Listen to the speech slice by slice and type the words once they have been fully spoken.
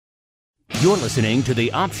You're listening to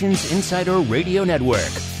the Options Insider Radio Network,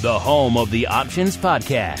 the home of the Options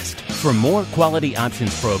Podcast. For more quality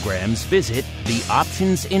options programs, visit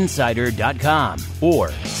theoptionsinsider.com or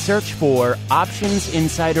search for Options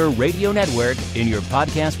Insider Radio Network in your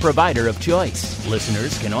podcast provider of choice.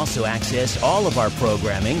 Listeners can also access all of our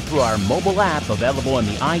programming through our mobile app available in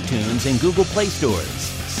the iTunes and Google Play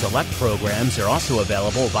stores. Select programs are also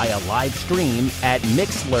available via live stream at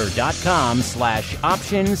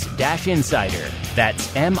mixlr.com/options-insider. That's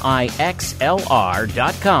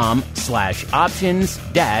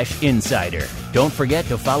mixlr.com/options-insider. Don't forget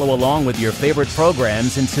to follow along with your favorite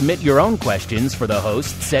programs and submit your own questions for the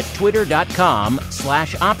hosts at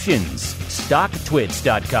twitter.com/options,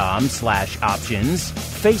 stocktwits.com/options,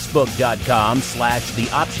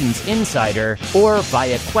 facebook.com/theoptionsinsider, or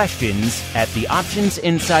via questions at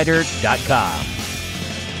theoptionsinsider.com.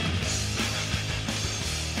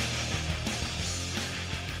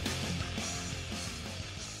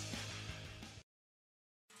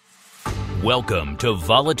 Welcome to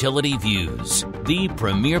Volatility Views, the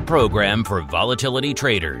premier program for volatility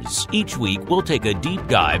traders. Each week, we'll take a deep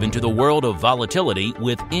dive into the world of volatility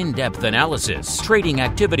with in-depth analysis, trading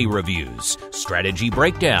activity reviews, strategy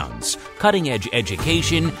breakdowns, cutting-edge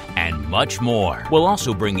education, and much more. We'll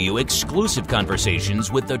also bring you exclusive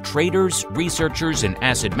conversations with the traders, researchers, and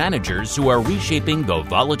asset managers who are reshaping the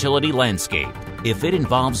volatility landscape. If it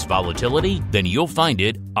involves volatility, then you'll find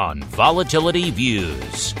it on Volatility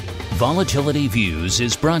Views. Volatility Views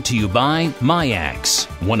is brought to you by MIAX,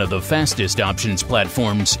 one of the fastest options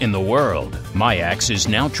platforms in the world. MIAX is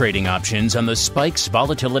now trading options on the SPIKES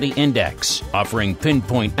Volatility Index, offering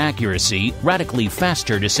pinpoint accuracy, radically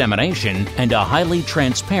faster dissemination, and a highly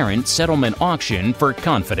transparent settlement auction for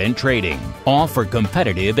confident trading, all for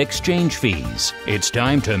competitive exchange fees. It's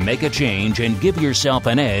time to make a change and give yourself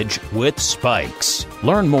an edge with SPIKES.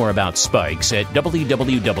 Learn more about SPIKES at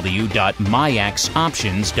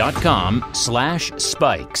www.miaxoptions.com/spikes.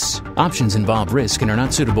 Options involve risk and are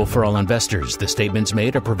not suitable for all investors. The statements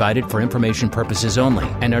made are provided for information purposes only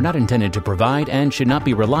and are not intended to provide and should not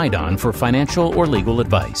be relied on for financial or legal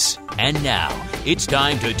advice. And now, it's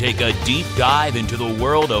time to take a deep dive into the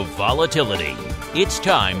world of volatility. It's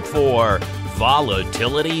time for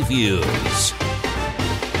Volatility Views.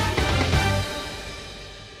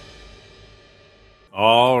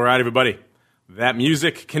 All right, everybody. That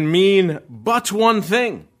music can mean but one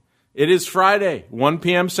thing. It is Friday, 1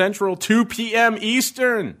 p.m. Central, 2 p.m.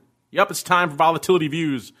 Eastern. Yep, it's time for Volatility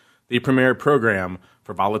Views, the premier program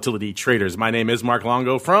for volatility traders. My name is Mark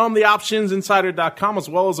Longo from theoptionsinsider.com, as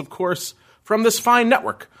well as, of course, from this fine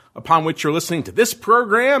network upon which you're listening to this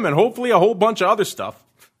program and hopefully a whole bunch of other stuff.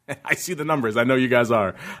 I see the numbers. I know you guys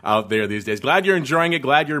are out there these days. Glad you're enjoying it.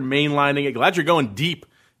 Glad you're mainlining it. Glad you're going deep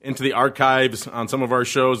into the archives on some of our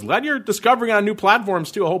shows. Glad you're discovering on new platforms,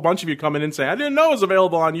 too. A whole bunch of you coming in saying, I didn't know it was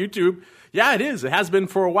available on YouTube. Yeah, it is. It has been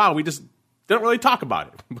for a while. We just didn't really talk about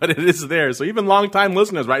it, but it is there. So even long-time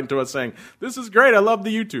listeners writing to us saying, this is great. I love the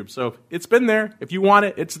YouTube. So it's been there. If you want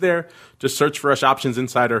it, it's there. Just search for us, Options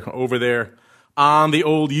Insider, over there on the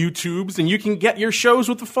old YouTubes, and you can get your shows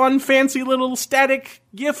with the fun, fancy little static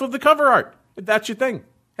GIF of the cover art, if that's your thing.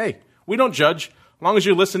 Hey, we don't judge. As long as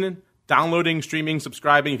you're listening, downloading, streaming,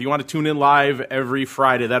 subscribing. If you want to tune in live every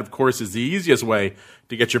Friday, that, of course, is the easiest way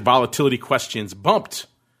to get your volatility questions bumped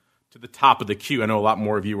to the top of the queue. I know a lot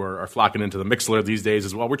more of you are flocking into the Mixlr these days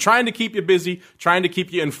as well. We're trying to keep you busy, trying to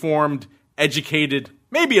keep you informed, educated,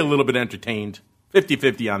 maybe a little bit entertained.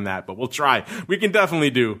 50-50 on that, but we'll try. We can definitely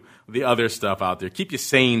do the other stuff out there. Keep you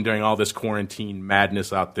sane during all this quarantine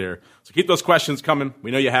madness out there. So keep those questions coming.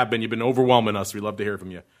 We know you have been. You've been overwhelming us. We love to hear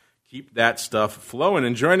from you. Keep that stuff flowing.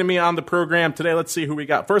 And joining me on the program today, let's see who we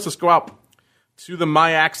got. First, let's go out to the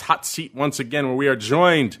MIAX hot seat once again, where we are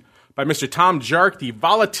joined by Mr. Tom JARCK, the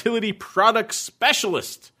Volatility Product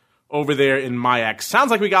Specialist over there in MIAX.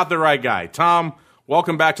 Sounds like we got the right guy. Tom,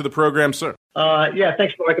 welcome back to the program, sir. Yeah,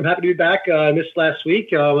 thanks, Mark. I'm happy to be back. I missed last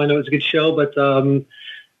week. I know it was a good show, but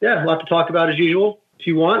yeah, a lot to talk about as usual. If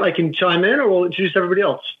you want, I can chime in or we'll introduce everybody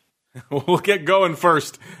else. We'll get going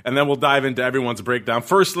first, and then we'll dive into everyone's breakdown.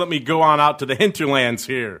 First, let me go on out to the hinterlands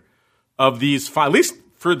here of these, at least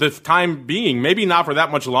for the time being, maybe not for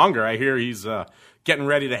that much longer. I hear he's getting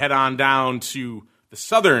ready to head on down to the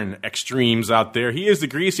southern extremes out there. He is the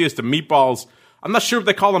greasiest of meatballs. I'm not sure if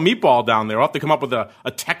they call him meatball down there. We'll have to come up with a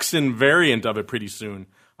Texan variant of it pretty soon.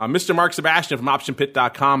 Mr. Mark Sebastian from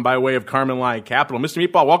OptionPit.com by way of Carmen Lion Capital. Mr.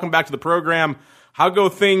 Meatball, welcome back to the program. How go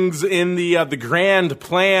things in the grand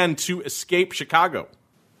plan to escape Chicago?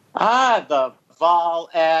 The vol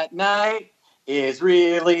at night is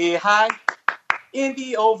really high. In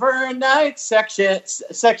the overnight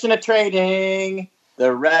section of trading,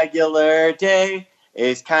 the regular day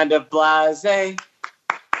is kind of blasé.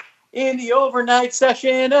 In the overnight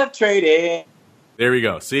session of trading. There we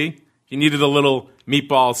go. See? You needed a little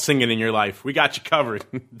meatball singing in your life. We got you covered.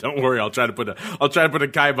 Don't worry. I'll try to put a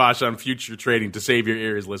kibosh on future trading to save your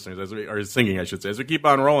ears, listeners, or singing, I should say, as we keep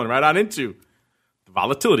on rolling right on into the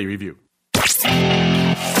volatility review.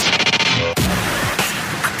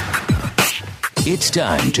 It's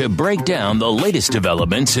time to break down the latest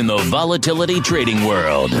developments in the volatility trading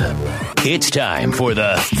world. It's time for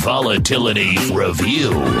the Volatility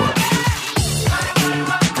Review.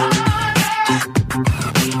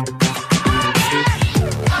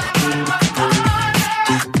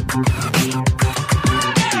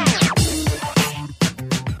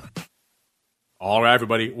 All right,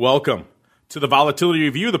 everybody, welcome to the Volatility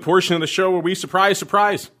Review, the portion of the show where we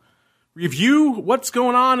surprise, review what's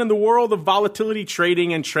going on in the world of volatility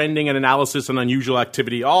trading and trending and analysis and unusual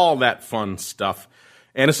activity, all that fun stuff.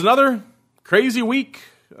 And it's another crazy week,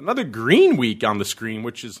 another green week on the screen,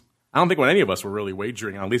 which is, I don't think what any of us were really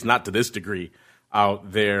wagering on, at least not to this degree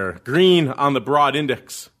out there. Green on the broad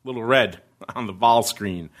index, little red on the vol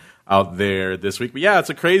screen out there this week. But yeah, it's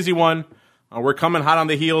a crazy one. We're coming hot on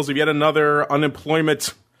the heels of yet another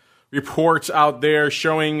unemployment report out there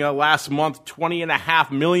showing last month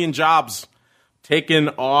 20.5 million jobs taken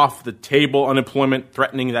off the table. Unemployment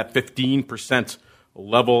threatening that 15%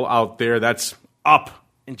 level out there. That's up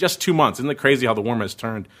in just 2 months. Isn't it crazy how the worm has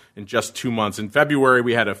turned in just 2 months? In February,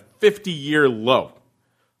 we had a 50-year low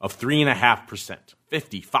of 3.5%.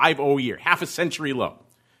 50 year, half a century low.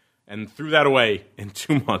 And threw that away in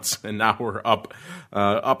 2 months, and now we're up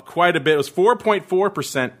quite a bit. It was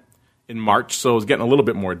 4.4% in March, so it was getting a little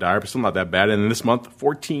bit more dire, but still not that bad. And in this month,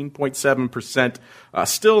 14.7%,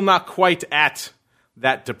 still not quite at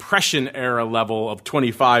that depression-era level of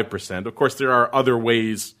 25%. Of course, there are other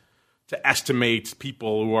ways to estimate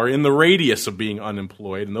people who are in the radius of being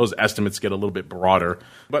unemployed, and those estimates get a little bit broader.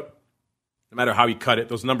 But no matter how you cut it,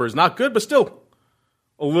 those numbers not good, but still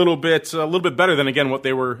a little bit better than, again, what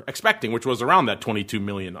they were expecting, which was around that 22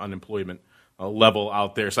 million unemployment level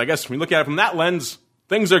out there. So I guess when you look at it from that lens,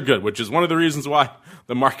 things are good, which is one of the reasons why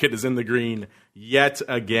the market is in the green yet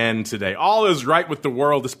again today. All is right with the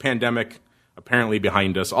world. This pandemic apparently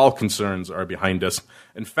behind us. All concerns are behind us.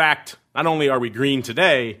 In fact, not only are we green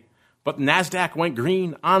today, but NASDAQ went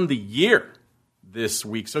green on the year this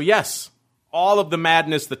week. So yes, all of the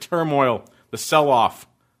madness, the turmoil, the sell-off,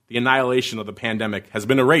 the annihilation of the pandemic has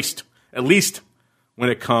been erased, at least when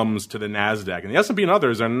it comes to the NASDAQ. And the S&P and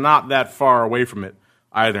others are not that far away from it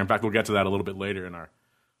either. In fact, we'll get to that a little bit later in our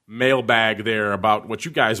mailbag there about what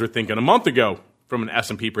you guys were thinking a month ago from an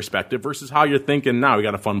S&P perspective versus how you're thinking now. We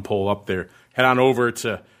got a fun poll up there. Head on over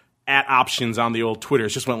to @options on the old Twitter. It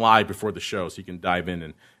just went live before the show, so you can dive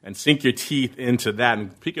in and sink your teeth into that.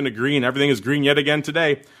 And speaking of green, everything is green yet again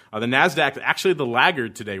today. The NASDAQ, actually the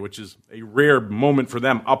laggard today, which is a rare moment for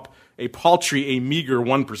them, up a paltry, a meager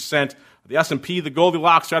 1%. The S&P, the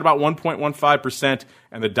Goldilocks, right about 1.15%,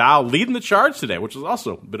 and the Dow leading the charge today, which is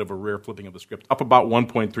also a bit of a rare flipping of the script, up about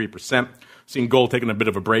 1.3%. Seeing gold taking a bit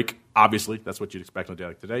of a break, obviously. That's what you'd expect on a day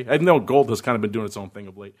like today. I know gold has kind of been doing its own thing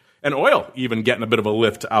of late. And oil even getting a bit of a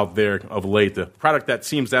lift out there of late. The product that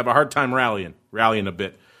seems to have a hard time rallying a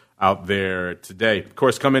bit out there today. Of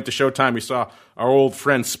course, come into showtime, we saw our old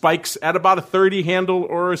friend Spikes at about a 30 handle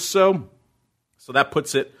or so. So that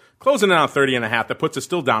puts it closing in on 30.5. That puts it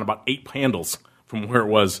still down about 8 handles from where it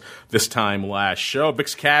was this time last show.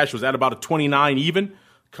 VIX Cash was at about a 29 even.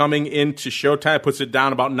 Coming into showtime, puts it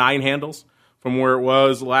down about 9 handles from where it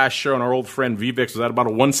was last show. And our old friend VVIX was at about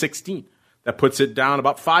a 116. That puts it down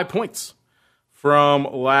about 5 points from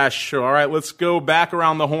last show. All right, let's go back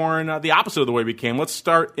around the horn, the opposite of the way we came. Let's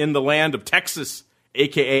start in the land of Texas,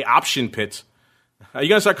 a.k.a. Option Pit. Are you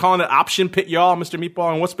going to start calling it Option Pit, y'all, Mr.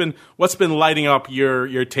 Meatball? And what's been lighting up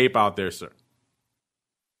your tape out there, sir?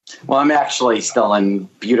 Well, I'm actually still in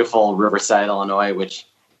beautiful Riverside, Illinois, which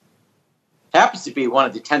happens to be one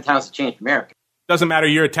of the 10 towns that changed America. Doesn't matter.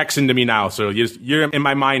 You're a Texan to me now, so you're in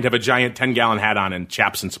my mind have a giant 10-gallon hat on and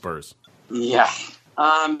chaps and spurs. Yeah.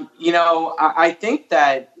 I think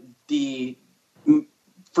that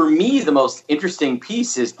for me, the most interesting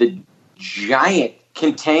piece is the giant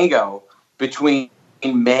contango between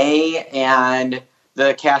May and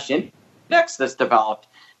the cash index that's developed.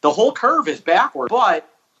 The whole curve is backward, but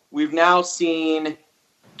we've now seen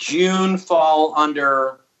June fall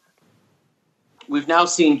under. We've now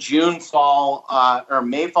seen June fall, or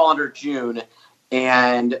May fall under June,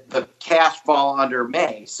 and the cash fall under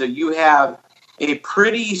May. So you have a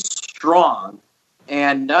pretty strong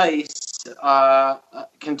and nice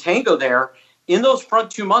contango there in those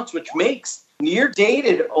front 2 months, which makes near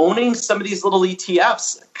dated owning some of these little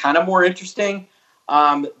ETFs kind of more interesting.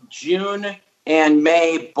 June and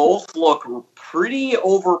May both look pretty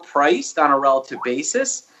overpriced on a relative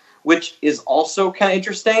basis, which is also kind of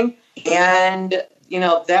interesting. And,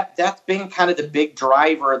 that's been kind of the big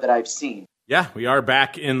driver that I've seen. Yeah, we are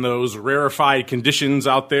back in those rarefied conditions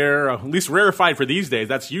out there, at least rarefied for these days.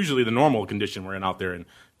 That's usually the normal condition we're in out there in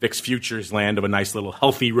VIX futures land of a nice little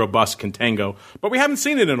healthy, robust contango. But we haven't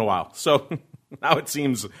seen it in a while, so now it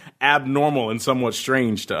seems abnormal and somewhat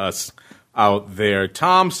strange to us out there.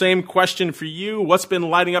 Tom, same question for you. What's been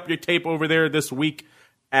lighting up your tape over there this week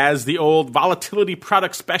as the old volatility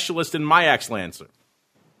product specialist in MIAX land, sir?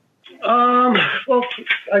 Well,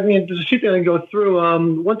 I mean, there's a few things I can go through.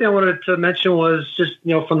 One thing I wanted to mention was just,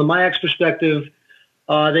 from the MIAX perspective,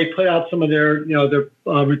 they put out some of their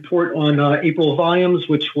report on April volumes,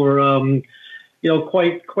 which were,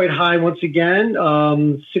 quite high once again.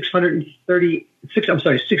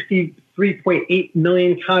 63.8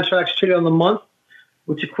 million contracts traded on the month,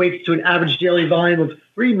 which equates to an average daily volume of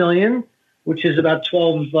 3 million, which is about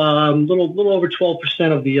little over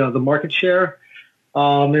 12% of the market share.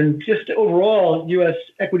 And just overall, U.S.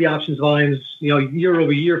 equity options volumes, year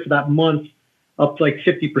over year for that month, up like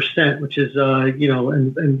 50%, which is,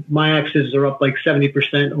 and MIAXs are up like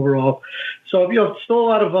 70% overall. So, still a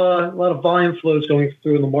lot of volume flows going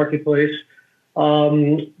through in the marketplace.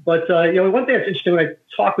 But one thing that's interesting when I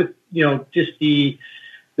talk with, just the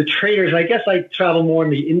traders, and I guess I travel more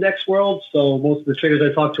in the index world. So most of the traders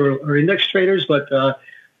I talk to are index traders, but,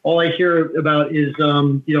 all I hear about is,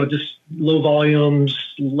 just low volumes,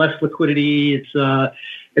 less liquidity. It's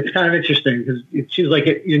kind of interesting because it seems like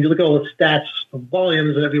you look at all the stats of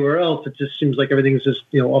volumes and everywhere else, it just seems like everything's just,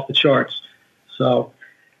 off the charts. So,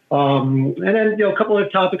 and then, a couple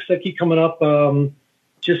of topics that keep coming up,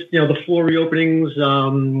 just, the floor reopenings,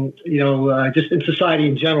 just in society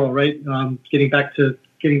in general, right? Getting back to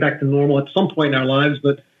normal at some point in our lives,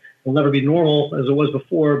 but it'll never be normal as it was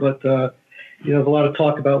before. But, there's a lot of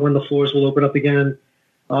talk about when the floors will open up again.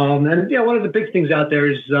 And, one of the big things out there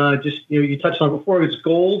is just, you touched on it before, it's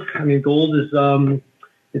gold. I mean, gold is,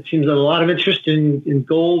 it seems a lot of interest in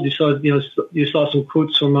gold. You saw some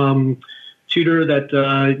quotes from Tudor that,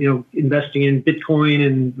 investing in Bitcoin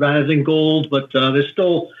and rather than gold, but there's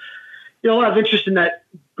still, a lot of interest in that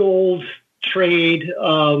gold trade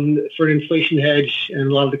for an inflation hedge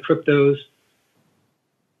and a lot of the cryptos.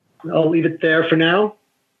 I'll leave it there for now.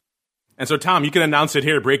 And so, Tom, you can announce it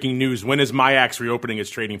here, breaking news. When is MIAX reopening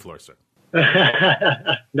its trading floor, sir?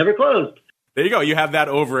 Never closed. There you go. You have that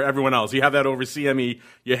over everyone else. You have that over CME.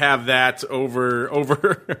 You have that over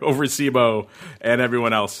SEBO and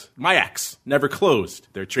everyone else. MIAX never closed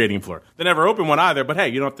their trading floor. They never opened one either, but hey,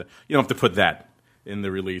 you don't have to put that in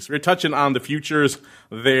the release. We're touching on the futures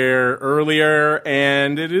there earlier,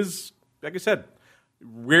 and it is, like I said,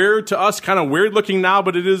 weird to us, kind of weird looking now,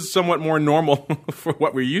 but it is somewhat more normal for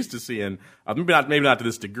what we're used to seeing. Maybe not to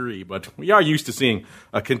this degree, but we are used to seeing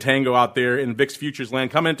a contango out there in VIX futures land.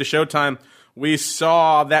 Coming into showtime, we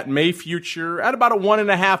saw that May future at about a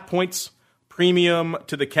 1.5 points premium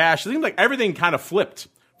to the cash. It seems like everything kind of flipped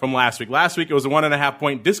from last week. Last week it was a 1.5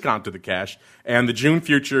 point discount to the cash, and the June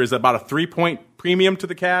future is about a 3 point premium to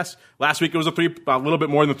the cash. Last week it was a little bit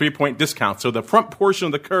more than a 3 point discount. So the front portion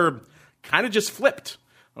of the curve kind of just flipped,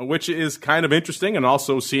 which is kind of interesting, and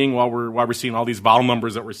also seeing while we're seeing all these vol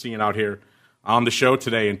numbers that we're seeing out here on the show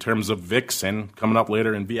today in terms of VIX and coming up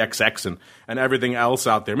later in VXX and everything else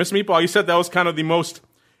out there. Mr. Meatball, you said that was kind of the most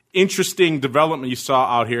interesting development you saw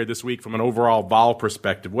out here this week from an overall vol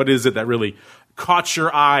perspective. What is it that really caught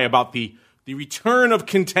your eye about the return of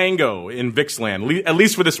contango in VIX land, at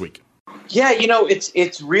least for this week? Yeah,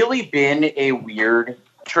 it's really been a weird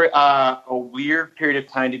period of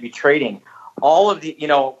time to be trading. All of the,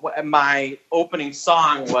 my opening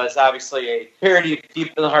song was obviously a parody of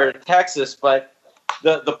Deep in the Heart of Texas, but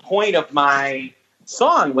the point of my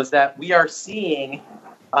song was that we are seeing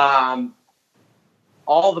all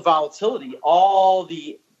the volatility, all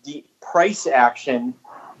the price action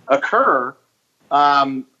occur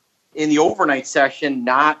in the overnight session,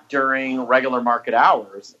 not during regular market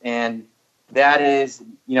hours. And that is,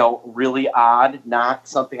 really odd, not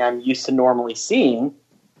something I'm used to normally seeing.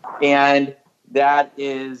 And that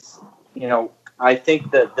is, I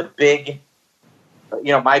think the big,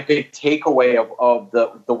 my big takeaway of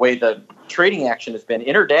the way the trading action has been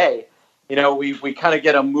intraday. We kind of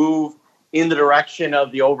get a move in the direction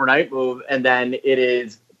of the overnight move, and then it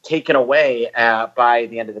is taken away by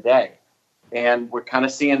the end of the day. And we're kind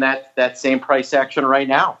of seeing that same price action right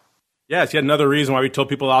now. Yes, yet another reason why we told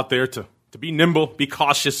people out there to be nimble, be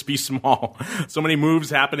cautious, be small. So many moves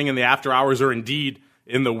happening in the after hours or indeed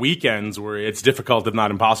in the weekends where it's difficult, if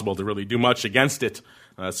not impossible, to really do much against it.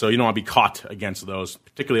 So you don't want to be caught against those,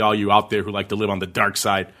 particularly all you out there who like to live on the dark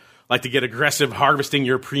side, like to get aggressive harvesting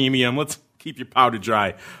your premium. Let's keep your powder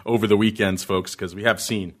dry over the weekends, folks, because we have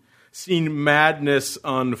seen madness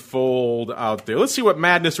unfold out there. Let's see what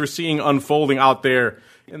madness we're seeing unfolding out there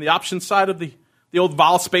in the option side of the old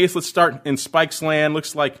vol space. Let's start in spikes land.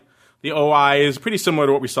 Looks like the OI is pretty similar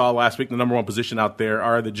to what we saw last week. The number one position out there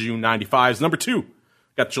are the June 95s. Number two,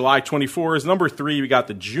 got July 24s. Number three, we got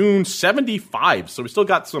the June 75s. So we still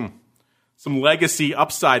got some legacy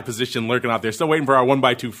upside position lurking out there. Still waiting for our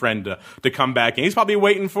 1x2 friend to come back. And he's probably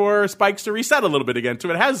waiting for spikes to reset a little bit again,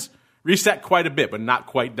 too. It has reset quite a bit, but not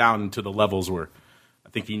quite down to the levels where I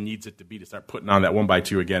think he needs it to be to start putting on that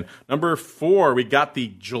 1x2 again. Number four, we got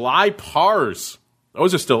the July pars.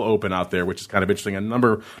 Those are still open out there, which is kind of interesting. And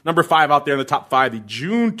number five out there in the top five, the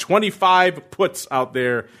June 25 puts out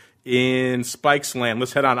there in spikes land.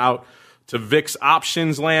 Let's head on out to VIX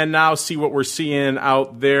options land now, see what we're seeing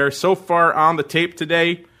out there. So far on the tape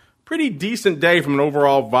today, pretty decent day from an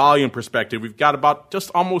overall volume perspective. We've got about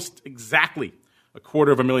just almost exactly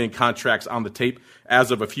 250,000 contracts on the tape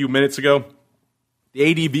as of a few minutes ago. The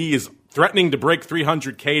ADV is threatening to break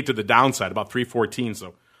 300K to the downside, about 314.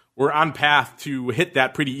 So we're on path to hit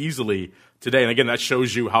that pretty easily today. And again, that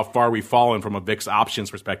shows you how far we've fallen from a VIX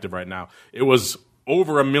options perspective right now. It was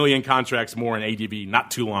over 1 million contracts more in ADV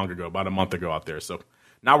not too long ago, about a month ago out there. So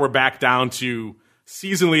now we're back down to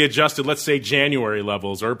seasonally adjusted, let's say January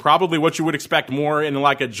levels, or probably what you would expect more in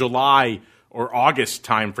like a July or August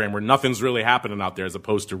timeframe where nothing's really happening out there, as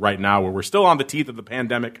opposed to right now where we're still on the teeth of the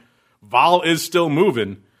pandemic. Vol is still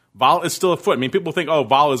moving. Vol is still afoot. I mean, people think, oh,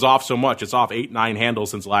 Vol is off so much. It's off 8-9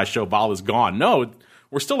 handles since the last show. Vol is gone. No,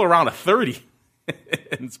 we're still around a 30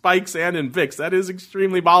 in spikes and in VIX. That is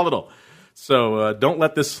extremely volatile. So don't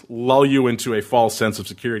let this lull you into a false sense of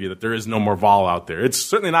security that there is no more vol out there. It's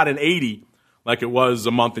certainly not an 80 like it was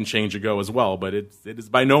a month and change ago as well, but it is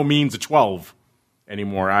by no means a 12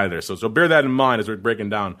 anymore either. So bear that in mind as we're breaking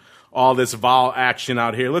down all this vol action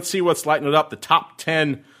out here. Let's see what's lighting it up. The top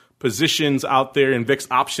 10 positions out there in VIX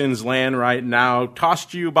options land right now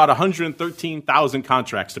cost you about 113,000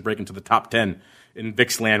 contracts to break into the top 10 in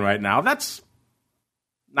VIX land right now. That's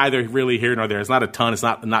neither really here nor there. It's not a ton. It's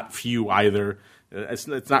not few either. It's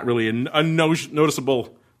not really a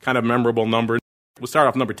noticeable kind of memorable number. We'll start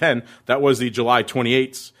off number 10. That was the July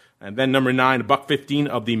 28s. And then number 9, $1.15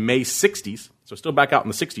 of the May 60s. So still back out in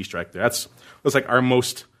the 60 strike there. Looks like our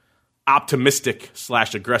most optimistic /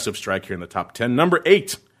 aggressive strike here in the top 10. Number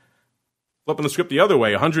 8, flipping the script the other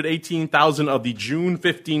way, 118,000 of the June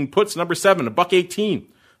 15 puts. Number 7, $1.18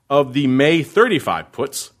 of the May 35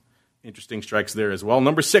 puts. Interesting strikes there as well.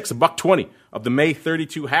 Number 6, $1.20 of the May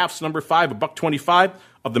 32 halves. Number 5, $1.25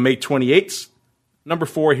 of the May 28s. Number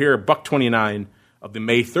 4 here, $1.29 of the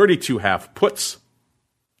May 32 half puts.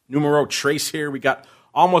 Numero trace here, we got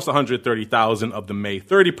almost 130,000 of the May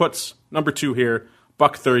 30 puts. Number 2 here,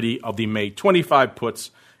 $1.30 of the May 25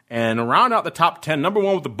 puts. And round out the top 10, number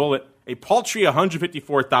 1 with the bullet, a paltry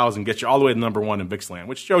 154,000 gets you all the way to number 1 in VIX land,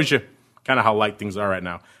 which shows you kind of how light things are right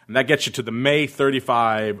now. And that gets you to the May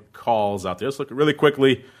 35 calls out there. Let's look really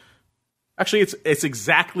quickly. Actually, it's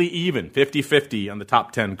exactly even, 50-50 on the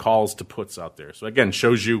top 10 calls to puts out there. So again,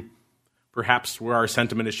 shows you perhaps where our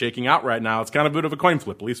sentiment is shaking out right now. It's kind of a bit of a coin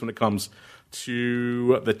flip, at least when it comes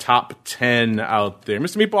to the top 10 out there.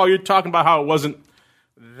 Mr. Meatball, you're talking about how it wasn't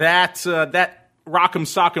that rock'em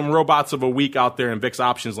sock'em robots of a week out there in VIX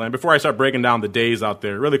options land. Before I start breaking down the days out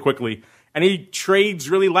there, really quickly, any trades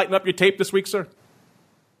really lighting up your tape this week, sir?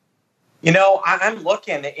 I'm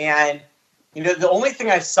looking, and, the only thing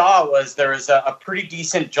I saw was there was a pretty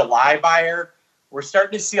decent July buyer. We're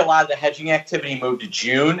starting to see a lot of the hedging activity move to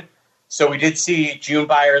June. So we did see June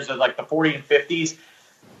buyers at like the 40 and 50s.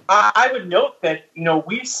 I would note that,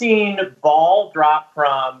 we've seen vol drop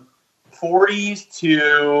from 40s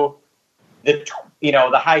to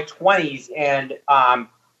the high 20s, and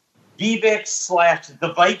VVIX /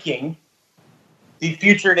 the Viking, the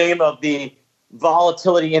future name of the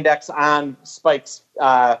volatility index on spikes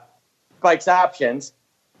options,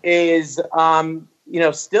 is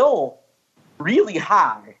still really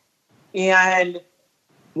high. And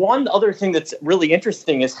one other thing that's really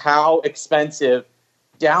interesting is how expensive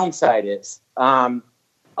downside is.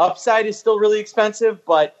 Upside is still really expensive,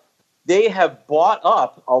 but they have bought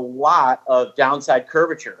up a lot of downside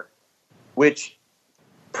curvature, which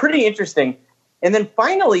pretty interesting. And then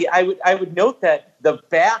finally, I would note that the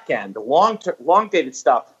back end, the long dated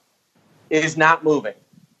stuff, is not moving.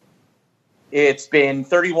 It's been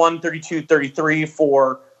 31, 32, 33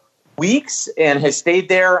 for weeks and has stayed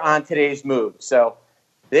there on today's move. So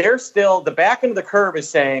they're still, the back end of the curve is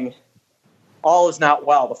saying all is not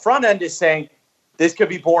well. The front end is saying this could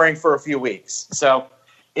be boring for a few weeks. So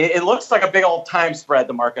it looks like a big old time spread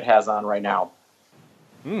the market has on right now.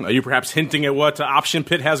 Are you perhaps hinting at what Option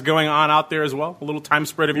Pit has going on out there as well? A little time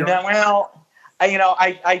spread of your own? Well,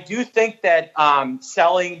 I do think that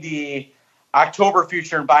selling the October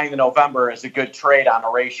future and buying the November is a good trade on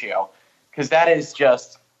a ratio, because that is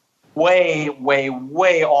just way, way,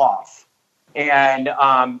 way off. And,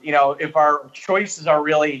 if our choices are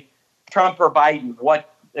really Trump or Biden,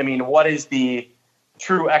 what is the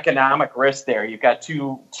true economic risk there? You've got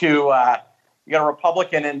you got a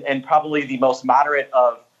Republican and probably the most moderate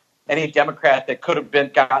of any Democrat that could have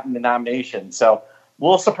gotten the nomination. So a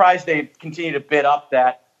little surprised they continue to bid up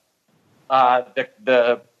that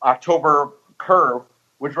the October curve,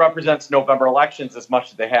 which represents November elections, as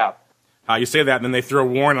much as they have. You say that, and then they throw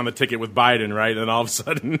Warren on the ticket with Biden, right? And all of a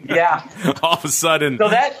sudden, So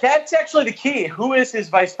that's actually the key. Who is his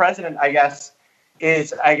vice president? I guess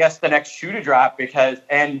the next shoe to drop, because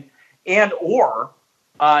or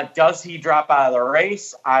does he drop out of the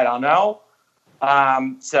race? I don't know.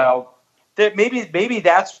 So that maybe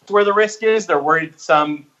that's where the risk is. They're worried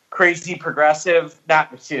some progressive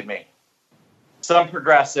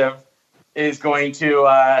is going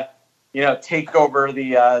to take over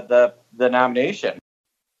the nomination.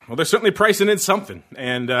 Well, they're certainly pricing in something,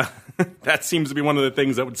 and that seems to be one of the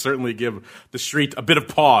things that would certainly give the street a bit of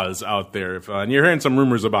pause out there. And you're hearing some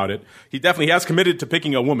rumors about it. He definitely has committed to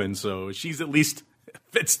picking a woman, so she's at least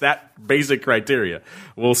fits that basic criteria.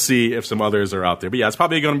 We'll see if some others are out there. But yeah, it's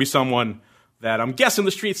probably going to be someone that I'm guessing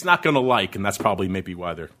the street's not going to like, and that's probably maybe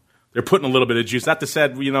why they're putting a little bit of juice. Not to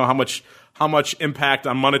say, how much impact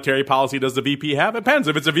on monetary policy does the VP have? It depends.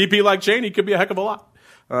 If it's a VP like Cheney, it could be a heck of a lot.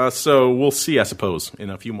 So we'll see, I suppose, in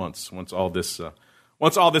a few months once all this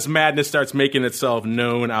madness starts making itself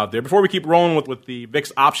known out there. Before we keep rolling with the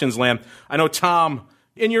VIX options land, I know, Tom,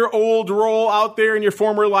 in your old role out there, in your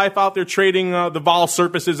former life out there trading the vol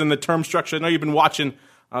surfaces and the term structure, I know you've been watching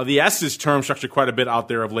the S's term structure quite a bit out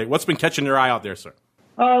there of late. What's been catching your eye out there, sir?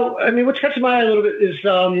 What's catching my eye a little bit is,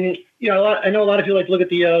 I know a lot of people like to look at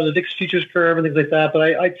the VIX futures curve and things like that, but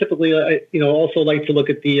I typically, also like to look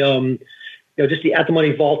at the, just the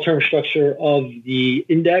at-the-money vol term structure of the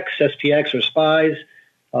index, SPX or SPYs,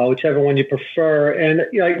 whichever one you prefer. And,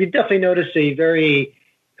 you definitely notice a very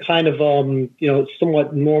kind of,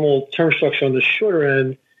 somewhat normal term structure on the shorter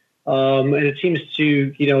end. And it seems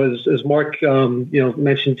to, as Mark,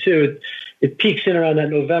 mentioned too, it peaks in around that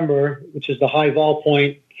November, which is the high vol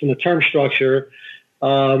point from the term structure,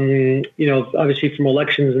 obviously from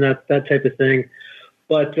elections and that type of thing.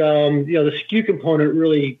 But, the skew component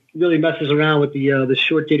really messes around with the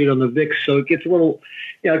short dated on the VIX. So it gets a little,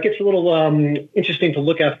 interesting to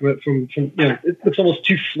look at from it looks almost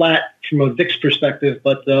too flat from a VIX perspective,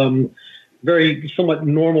 but very somewhat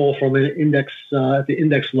normal from an index at the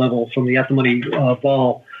index level from the at-the-money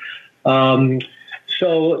vol. And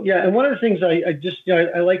one of the things I just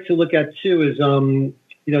I like to look at too is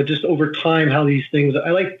just over time how these things I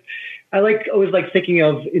always like thinking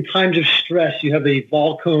of in times of stress. You have a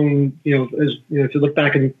vol cone, if you look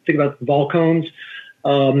back and think about the vol cones,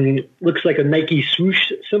 looks like a Nike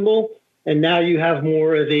swoosh symbol, and now you have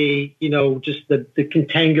more of a just the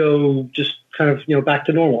contango, just kind of back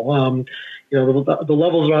to normal. The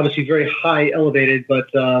levels are obviously very high, elevated, but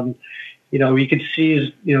you could see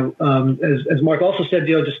as Mark also said,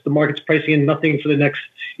 just the market's pricing in nothing for the next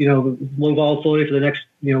low volatility for the next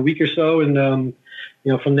week or so, and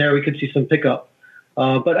from there we could see some pickup.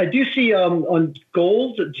 But I do see on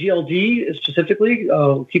gold, GLD specifically,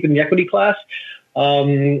 keeping the equity class,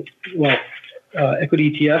 equity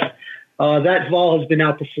ETF, that vol has been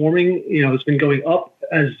outperforming. It's been going up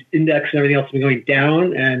as index and everything else has been going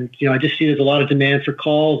down. And, I just see there's a lot of demand for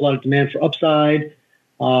calls, a lot of demand for upside.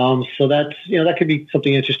 So that's, that could be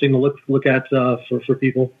something interesting to look at for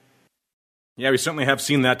people. Yeah, we certainly have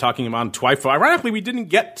seen that talking about TWIFO. Ironically, we didn't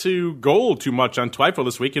get to gold too much on TWIFO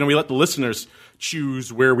this week. We let the listeners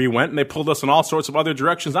choose where we went, and they pulled us in all sorts of other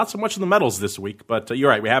directions. Not so much in the metals this week, but you're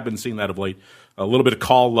right. We have been seeing that of late. A little bit of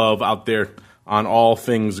call love out there on all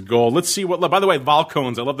things gold. Let's see by the way, vol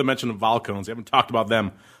cones. I love the mention of vol cones. We haven't talked about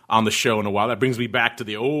them on the show in a while. That brings me back to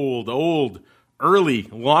the old, early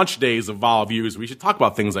launch days of vol views. We should talk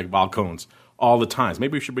about things like vol cones all the time.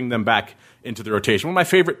 Maybe we should bring them back into the rotation. One of my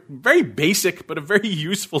favorite, very basic, but a very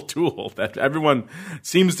useful tool that everyone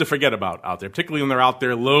seems to forget about out there, particularly when they're out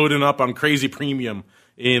there loading up on crazy premium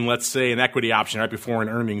in, let's say, an equity option right before an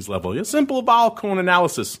earnings level. A simple vol cone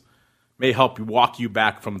analysis may help walk you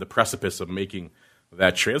back from the precipice of making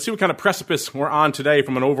that trade. Let's see what kind of precipice we're on today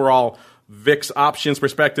from an overall VIX options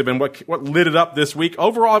perspective and what lit it up this week.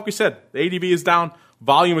 Overall, like we said, the ADV is down.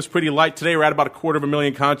 Volume is pretty light today. We're at about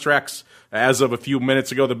 250,000 contracts as of a few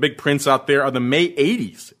minutes ago. The big prints out there are the May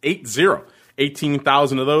 80s, 80.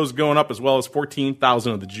 18,000 of those going up, as well as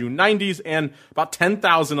 14,000 of the June 90s and about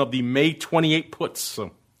 10,000 of the May 28 puts.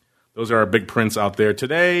 So those are our big prints out there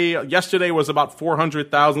today. Yesterday was about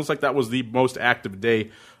 400,000. Looks like that was the most active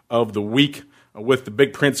day of the week, with the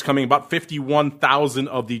big prints coming about 51,000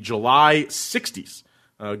 of the July 60s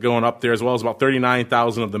going up there, as well as about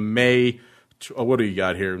 39,000 of the May. What do you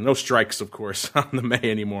got here? No strikes, of course, on the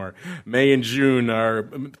May anymore. May and June are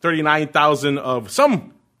 39,000 of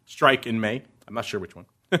some strike in May. I'm not sure which one.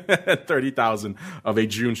 30,000 of a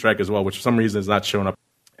June strike as well, which for some reason is not showing up.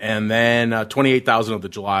 And then 28,000 of the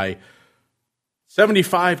July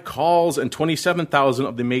 75 calls and 27,000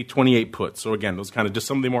 of the May 28 puts. So again, those kind of just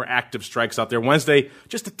some of the more active strikes out there. Wednesday,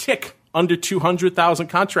 just a tick under 200,000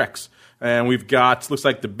 contracts. And we've got, looks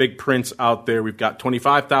like the big prints out there. We've got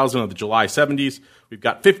 25,000 of the July 70s. We've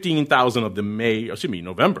got 15,000 of the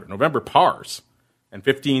November pars. And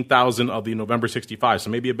 15,000 of the November 65. So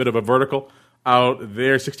maybe a bit of a vertical out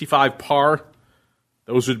there. 65 par.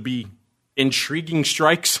 Those would be intriguing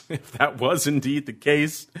strikes if that was indeed the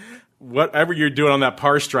case. Whatever you're doing on that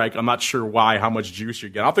par strike, I'm not sure how much juice you're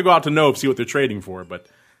getting. I'll have to go out to Nope, see what they're trading for, but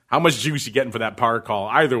how much juice you're getting for that par call,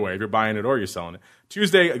 either way, if you're buying it or you're selling it.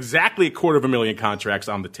 Tuesday, exactly 250,000 contracts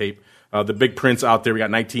on the tape. The big prints out there, we got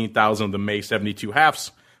 19,000 of the May 72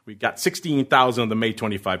 halves. We've got 16,000 of the May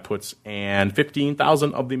 25 puts and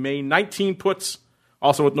 15,000 of the May 19 puts.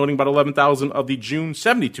 Also worth noting about 11,000 of the June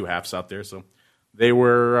 72 halves out there. So they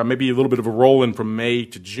were maybe a little bit of a roll-in from May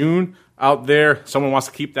to June out there. Someone wants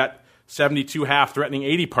to keep that 72 half threatening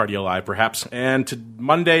 80 party alive, perhaps. And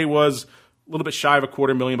Monday was a little bit shy of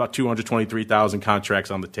 250,000, about 223,000 contracts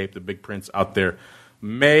on the tape. The big prints out there.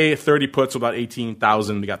 May 30 puts, about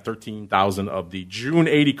 18,000. We got 13,000 of the June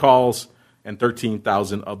 80 calls and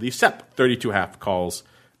 13,000 of the SEP 32 half calls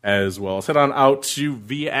as well. Let's head on out to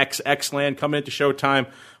VXX land. Coming into showtime,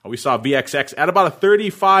 we saw VXX at about a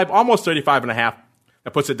 35, almost 35 and a half.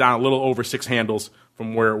 That puts it down a little over 6 handles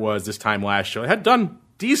from where it was this time last year. It had done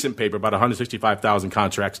decent paper, about 165,000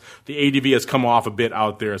 contracts. The ADV has come off a bit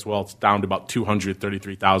out there as well. It's down to about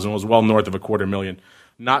 233,000. It was well north of 250,000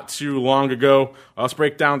 not too long ago. Let's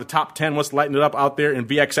break down the top 10. Let's lighten it up out there in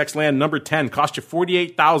VXX land. Number 10 cost you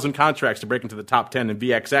 48,000 contracts to break into the top 10 in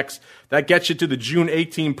VXX. That gets you to the June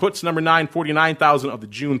 18 puts. Number 9, 49,000 of the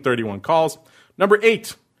June 31 calls. Number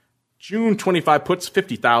 8, June 25 puts,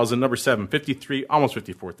 50,000. Number 7, 53, almost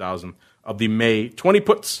 54,000 of the May 20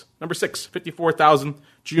 puts. Number 6, 54,000,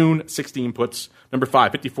 June 16 puts. Number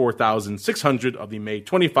 5, 54,600 of the May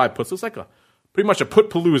 25 puts. Looks like pretty much a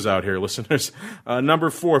put-palooza out here, listeners. Number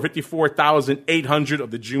 4, 54,800 of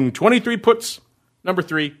the June 23 puts. Number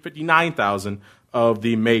 3, 59,000 of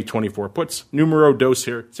the May 24 puts. Numero dos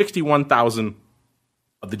here, 61,000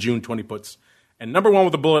 of the June 20 puts. And number 1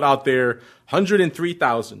 with a bullet out there,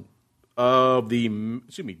 103,000 of the,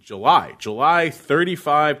 July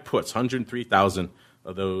 35 puts, 103,000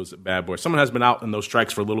 of those bad boys. Someone has been out in those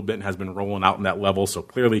strikes for a little bit and has been rolling out in that level, so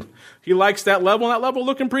clearly he likes that level, and that level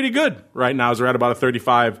looking pretty good right now as we're at about a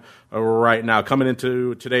 35 right now. Coming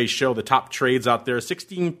into today's show, the top trades out there,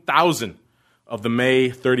 16,000 of the May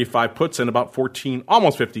 35 puts and about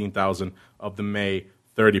almost 15,000 of the May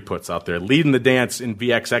 30 puts out there. Leading the dance in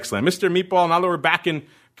VXX land. Mr. Meatball, now that we're back in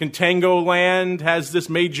Contango land, has this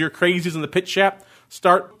made your crazies in the pit chat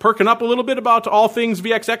start perking up a little bit about all things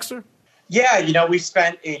VXX, sir? Yeah, we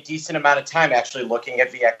spent a decent amount of time actually looking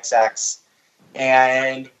at VXX,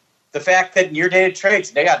 and the fact that near-dated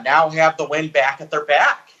trades, they now have the wind back at their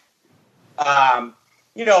back.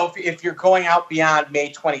 If you're going out beyond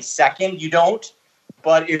May 22nd, you don't.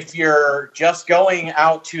 But if you're just going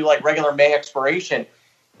out to like regular May expiration,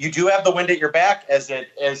 you do have the wind at your back as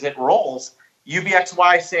it rolls.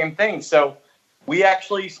 UVXY, same thing. So we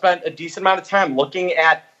actually spent a decent amount of time looking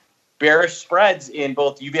at bearish spreads in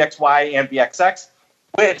both UVXY and VXX,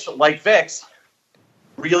 which, like VIX,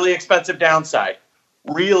 really expensive downside.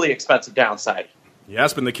 Really expensive downside. Yeah,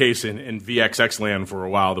 that's been the case in VXX land for a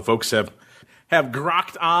while. The folks have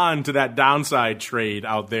grokked on to that downside trade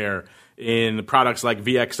out there in products like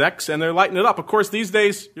VXX, and they're lighting it up. Of course, these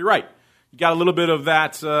days, you're right. You got a little bit of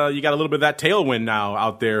that. Tailwind now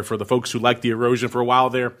out there for the folks who like the erosion. For a while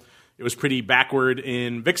there, it was pretty backward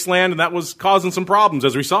in VIX land, and that was causing some problems,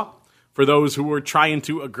 as we saw, for those who were trying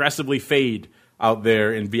to aggressively fade out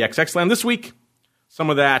there in VXX land. This week, some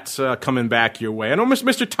of that coming back your way. I know,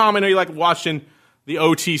 Mr. Tom, I know you like watching the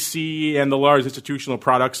OTC and the large institutional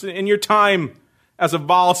products. In your time as a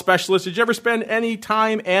vol specialist, did you ever spend any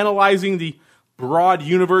time analyzing the broad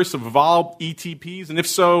universe of vol ETPs? And if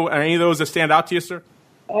so, are any of those that stand out to you, sir?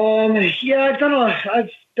 Yeah, I've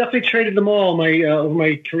definitely traded them all over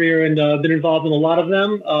my career and been involved in a lot of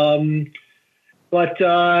them. But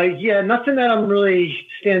nothing that really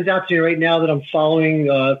stands out to me right now that I'm following,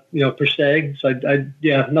 per se. So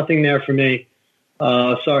nothing there for me.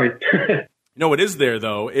 Sorry. What is there,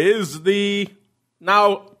 though, is the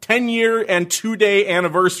now 10-year and 2-day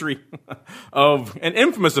anniversary of an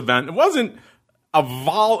infamous event. It wasn't a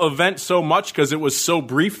vol event so much because it was so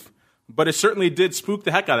brief, but it certainly did spook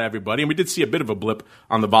the heck out of everybody. And we did see a bit of a blip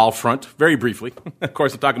on the vol front, very briefly. Of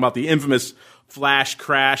course, I'm talking about the infamous flash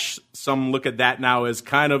crash. Some look at that now as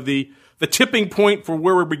kind of the tipping point for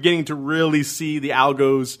where we're beginning to really see the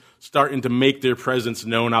algos starting to make their presence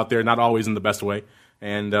known out there, not always in the best way.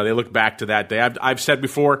 And they look back to that day. I've said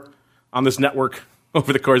before on this network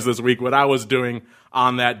over the course of this week what I was doing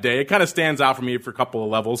on that day. It kind of stands out for me for a couple of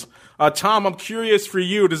levels. Tom, I'm curious for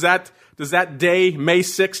you. Does that day, May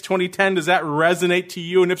 6, 2010, does that resonate to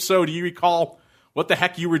you? And if so, do you recall what the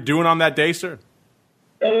heck you were doing on that day, sir?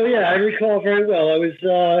 Oh, yeah, I recall very well. I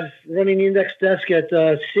was running the index desk at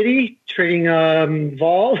Citi, trading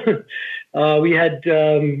vol. We had,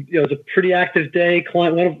 it was a pretty active day.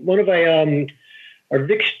 One of our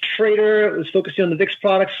VIX trader was focusing on the VIX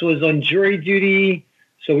products, was on jury duty.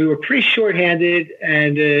 So we were pretty shorthanded,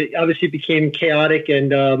 and obviously it became chaotic.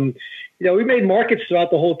 And, we made markets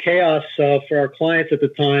throughout the whole chaos for our clients at the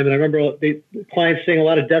time. And I remember the clients saying a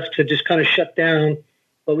lot of desks had just kind of shut down.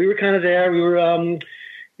 But we were kind of there. We were,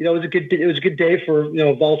 it was a good day for,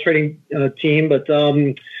 a vol trading team. But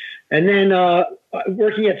and then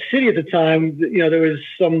working at Citi at the time, there was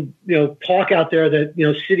some, talk out there that,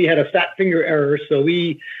 Citi had a fat finger error. So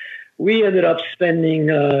we ended up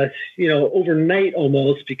spending, overnight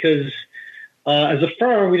almost, because as a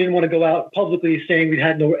firm, we didn't want to go out publicly saying we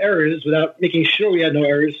had no errors without making sure we had no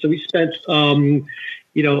errors. So we spent,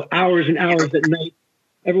 hours and hours at night.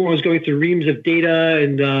 Everyone was going through reams of data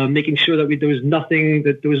and making sure that there was nothing,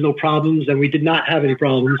 that there was no problems, and we did not have any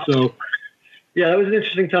problems. So, yeah, that was an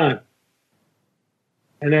interesting time.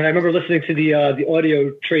 And then I remember listening to the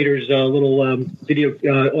audio traders little video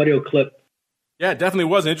audio clip. Yeah, it definitely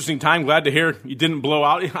was an interesting time. Glad to hear you didn't blow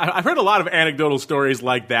out. I've heard a lot of anecdotal stories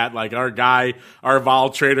like that, like our vol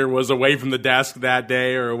trader was away from the desk that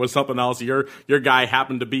day, or was something else. Your guy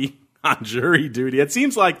happened to be on jury duty. It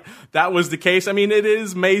seems like that was the case. I mean, it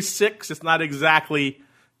is May 6th. It's not exactly,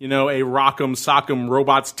 a rock'em sock'em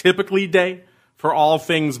robots typically day for all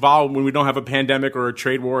things vol when we don't have a pandemic or a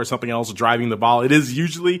trade war or something else driving the vol. It is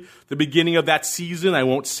usually the beginning of that season. I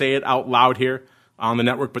won't say it out loud here on the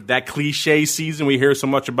network, but that cliche season we hear so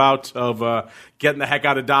much about of getting the heck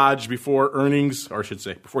out of Dodge before earnings, or I should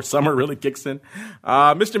say before summer really kicks in.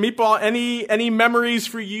 Mr. Meatball, any memories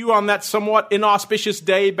for you on that somewhat inauspicious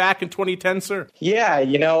day back in 2010, sir? Yeah,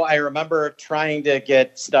 I remember trying to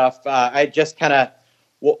get stuff. I just kind of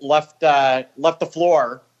left the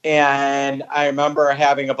floor, and I remember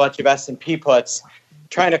having a bunch of S&P puts,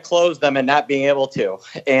 trying to close them and not being able to,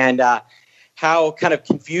 and how kind of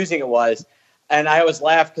confusing it was. And I always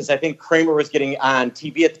laughed because I think Kramer was getting on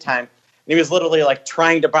TV at the time. And he was literally like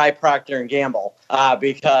trying to buy Procter & Gamble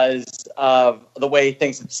because of the way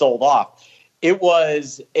things had sold off. It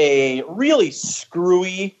was a really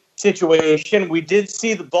screwy situation. We did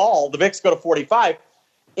see the VIX go to 45.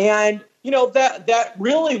 And, that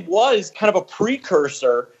really was kind of a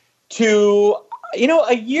precursor to,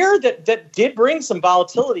 a year that did bring some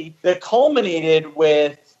volatility that culminated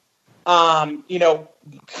with,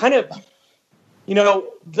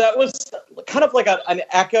 that was kind of like an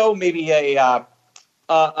echo, maybe an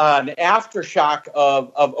aftershock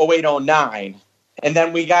of 08-09. And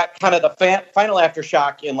then we got kind of the final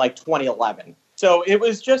aftershock in like 2011. So it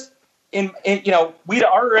was just, we'd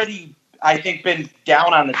already, I think, been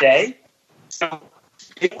down on the day. So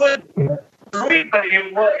it was, but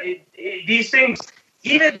these things,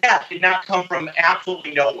 even that did not come from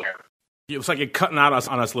absolutely nowhere. It looks like you're cutting out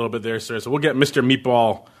on us a little bit there, sir. So we'll get Mr.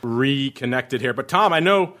 Meatball reconnected here. But Tom, I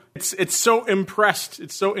know it's so impressed,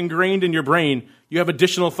 it's so ingrained in your brain. You have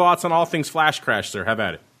additional thoughts on all things flash crash, sir. Have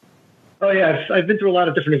at it. Oh yeah, I've been through a lot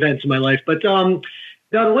of different events in my life, but one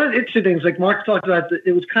of the interesting things, like Mark talked about,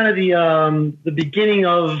 it was kind of the beginning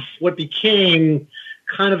of what became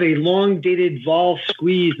kind of a long dated vol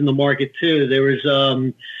squeeze in the market too. There was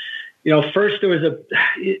first there was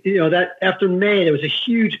that after May, there was a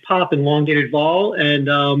huge pop in long-dated vol, and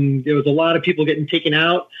there was a lot of people getting taken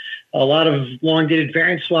out, a lot of long-dated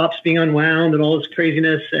variance swaps being unwound and all this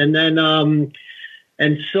craziness. And then,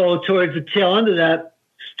 And so towards the tail end of that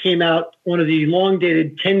came out one of the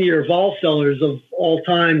long-dated 10-year vol sellers of all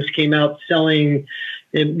times came out selling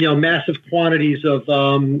massive quantities of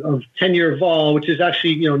 10-year vol, which is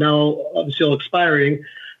actually, now obviously expiring.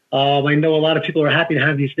 I know a lot of people are happy to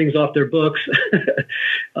have these things off their books.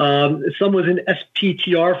 Some was in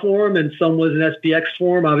SPTR form and some was in SPX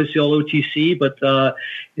form, obviously all OTC. But,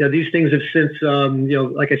 these things have since,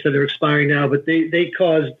 like I said, they're expiring now. But they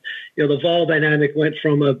caused, the vol dynamic went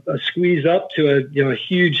from a squeeze up to a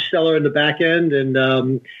huge seller in the back end and,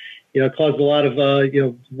 caused a lot of,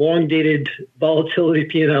 long-dated volatility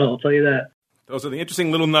P&L, I'll tell you that. Those are the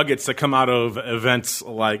interesting little nuggets that come out of events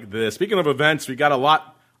like this. Speaking of events, we got a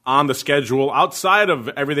lot on the schedule outside of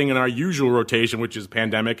everything in our usual rotation, which is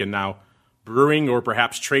pandemic and now brewing or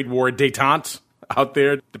perhaps trade war detente out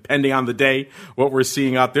there, depending on the day, what we're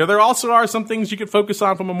seeing out there. There also are some things you could focus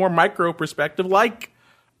on from a more micro perspective, like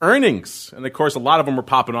earnings. And, of course, a lot of them are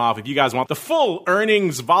popping off. If you guys want the full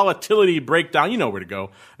earnings volatility breakdown, you know where to go,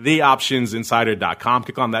 theoptionsinsider.com.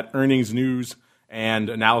 Click on that earnings news and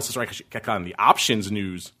analysis, or I should click on the options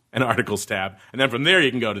news and articles tab. And then from there, you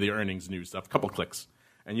can go to the earnings news stuff, a couple clicks.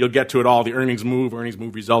 And you'll get to it all, the earnings move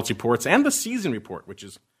results reports, and the season report, which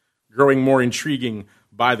is growing more intriguing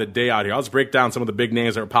by the day out here. I'll just break down some of the big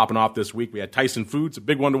names that are popping off this week. We had Tyson Foods, a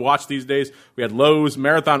big one to watch these days. We had Lowe's,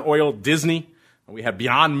 Marathon Oil, Disney. We had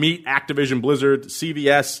Beyond Meat, Activision Blizzard,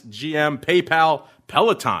 CVS, GM, PayPal,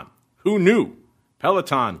 Peloton. Who knew?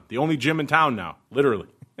 Peloton, the only gym in town now, literally.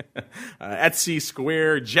 Etsy,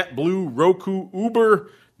 Square, JetBlue, Roku,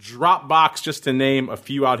 Uber, Dropbox, just to name a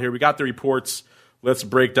few out here. We got the reports. Let's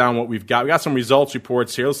break down what we've got. We got some results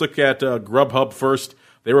reports here. Let's look at Grubhub first.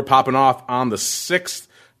 They were popping off on the 6th.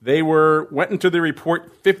 They went into the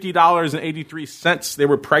report $50.83. They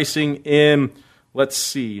were pricing in,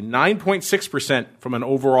 9.6% from an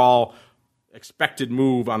overall expected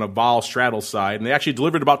move on a vol straddle side. And they actually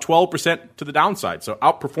delivered about 12% to the downside. So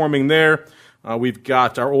outperforming there. We've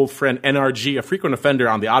got our old friend NRG, a frequent offender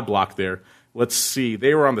on the odd block there. Let's see.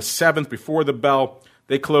 They were on the 7th before the bell.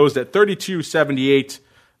 They closed at $32.78.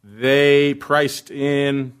 They priced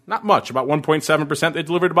in not much, about 1.7%. They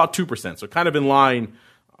delivered about 2%, so kind of in line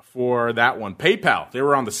for that one. PayPal, they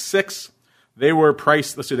were on the 6th. They were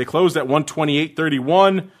priced, they closed at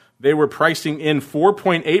 $128.31. They were pricing in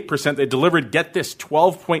 4.8%. They delivered, get this,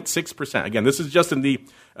 12.6%. Again, this is just in the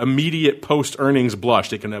immediate post-earnings blush.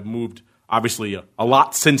 They can have moved, obviously, a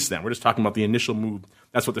lot since then. We're just talking about the initial move.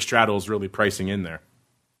 That's what the straddle is really pricing in there.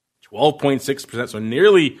 12.6%, so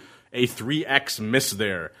nearly a 3x miss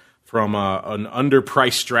there from an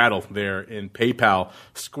underpriced straddle there in PayPal.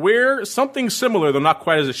 Square, something similar, though not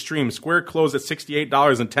quite as extreme. Square closed at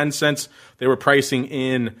 $68.10. They were pricing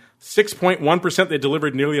in 6.1%. They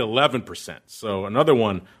delivered nearly 11%. So another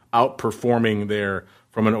one outperforming there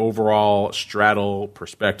from an overall straddle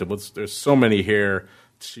perspective. There's so many here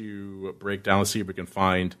to break down. Let's see if we can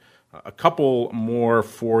find a couple more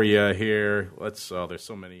for you here. There's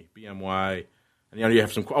so many. BMY. And you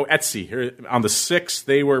have some. Etsy here on the 6th.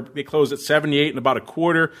 They closed at 78 and about a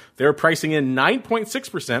quarter. They were pricing in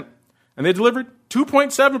 9.6%, and they delivered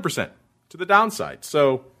 2.7% to the downside.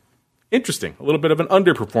 So interesting. A little bit of an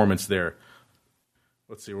underperformance there.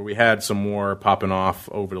 Let's see where we had some more popping off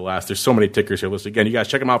over the last. There's so many tickers here. Listen, again, you guys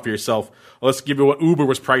check them out for yourself. Let's give you what Uber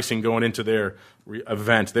was pricing going into their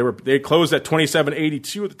event. They closed at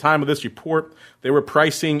 $27.82 at the time of this report. They were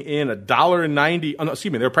pricing in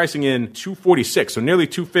 $1.90. They were pricing in $2.46, so nearly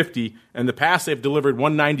 $2.50. In the past, they've delivered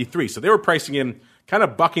 $1.93. So they were pricing in, kind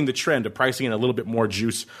of bucking the trend of pricing in a little bit more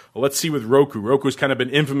juice. Well, let's see with Roku. Roku's kind of been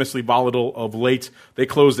infamously volatile of late. They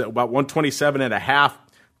closed at about $127.50.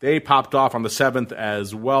 They popped off on the 7th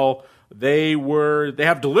as well. They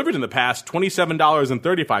have delivered in the past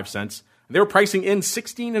 $27.35, and they were pricing in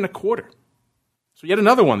 $16.25. So yet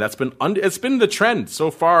another one that's it's been the trend so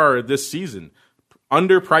far this season,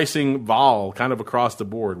 underpricing vol kind of across the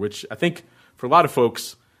board, which I think for a lot of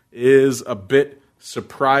folks is a bit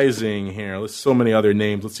surprising here. There's so many other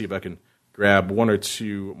names. Let's see if I can grab one or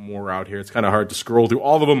two more out here. It's kind of hard to scroll through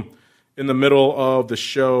all of them in the middle of the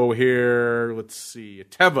show here. Let's see.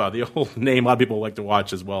 Teva, the old name a lot of people like to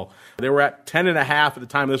watch as well. They were at 10.5 at the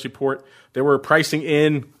time of this report. They were pricing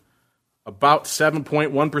in about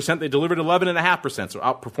 7.1%. They delivered 11.5%, so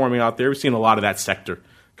outperforming out there. We've seen a lot of that sector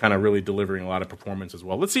kind of really delivering a lot of performance as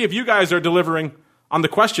well. Let's see if you guys are delivering on the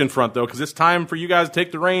question front, though, because it's time for you guys to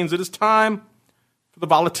take the reins. It is time for the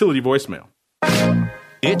volatility voicemail.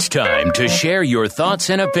 It's time to share your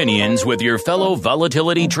thoughts and opinions with your fellow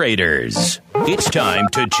volatility traders. It's time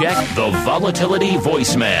to check the Volatility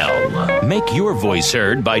voicemail. Make your voice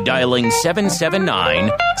heard by dialing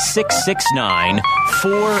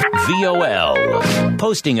 779-669-4VOL.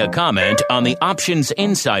 Posting a comment on the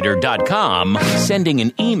optionsinsider.com, sending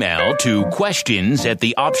an email to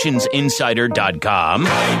questions@theoptionsinsider.com,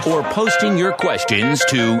 or posting your questions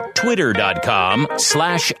to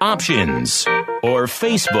twitter.com/options or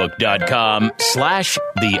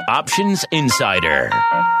facebook.com/theoptionsinsider.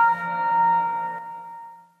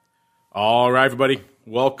 All right, everybody.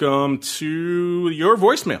 Welcome to your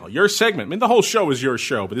voicemail, your segment. I mean, the whole show is your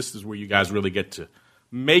show, but this is where you guys really get to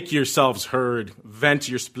make yourselves heard, vent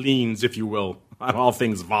your spleens, if you will, on all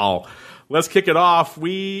things vol. Let's kick it off.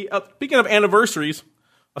 Speaking of anniversaries,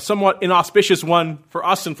 a somewhat inauspicious one for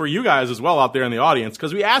us and for you guys as well out there in the audience,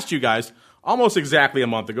 because we asked you guys almost exactly a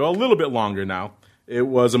month ago, a little bit longer now. It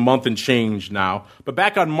was a month and change now. But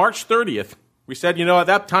back on March 30th, we said, at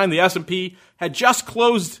that time the S&P had just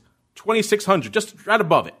closed 2,600, just right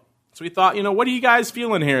above it. So we thought, what are you guys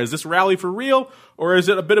feeling here? Is this rally for real, or is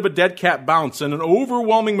it a bit of a dead cat bounce? And an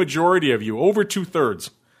overwhelming majority of you, over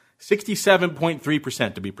 2/3,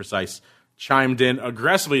 67.3% to be precise, chimed in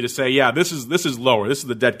aggressively to say, yeah, this is lower. This is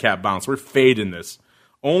the dead cat bounce. We're fading this.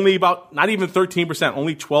 Only about, not even 13%,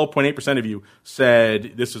 only 12.8% of you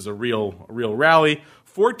said this is a real rally.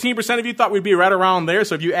 14% of you thought we'd be right around there.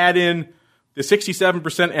 So if you add in the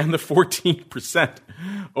 67% and the 14%,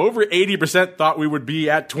 over 80% thought we would be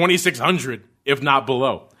at 2,600, if not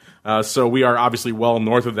below. So we are obviously well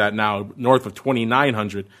north of that now, north of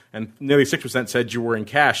 2,900, and nearly 6% said you were in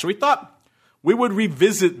cash. So we thought we would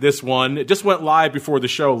revisit this one. It just went live before the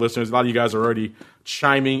show, listeners. A lot of you guys are already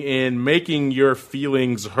chiming in, making your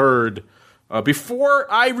feelings heard. Before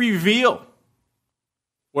I reveal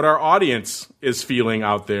what our audience is feeling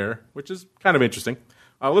out there, which is kind of interesting,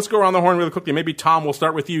 let's go around the horn really quickly. Maybe, Tom, we'll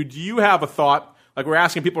start with you. Do you have a thought? Like we're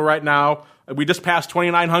asking people right now, we just passed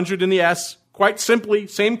 2,900 in the S. Quite simply,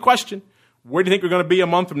 same question. Where do you think we're going to be a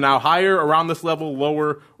month from now? Higher, around this level,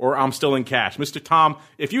 lower, or I'm still in cash? Mr. Tom,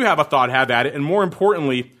 if you have a thought, have at it. And more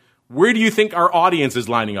importantly, where do you think our audience is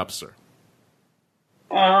lining up, sir?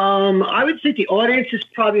 I would say the audience is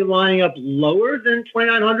probably lining up lower than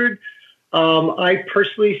 2,900. I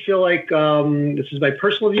personally feel like, this is my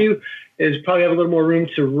personal view, is probably have a little more room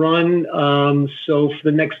to run. So for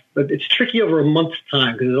the next, but it's tricky over a month's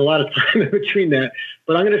time because there's a lot of time in between that.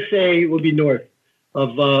 But I'm going to say we'll be north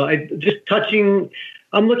of, I'm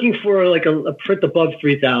looking for like a print above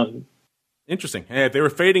 3,000. Interesting. Hey, if they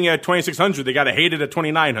were fading at 2,600, they got to hate it at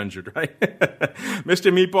 2,900, right?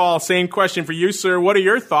 Mr. Meatball, same question for you, sir. What are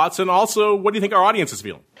your thoughts? And also, what do you think our audience is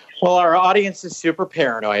feeling? Well, our audience is super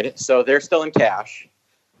paranoid, so they're still in cash.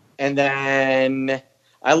 And then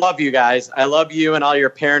I love you guys. I love you and all your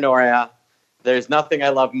paranoia. There's nothing I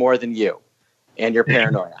love more than you and your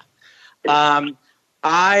paranoia.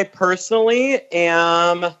 I personally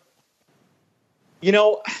am,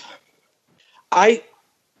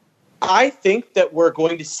 I think that we're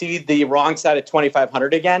going to see the wrong side of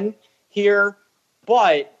 2,500 again here,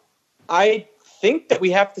 but I think that we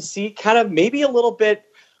have to see kind of maybe a little bit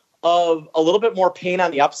more pain on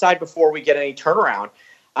the upside before we get any turnaround.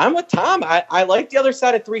 I'm with Tom. I like the other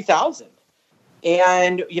side of 3,000.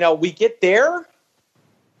 And, we get there.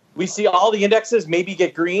 We see all the indexes maybe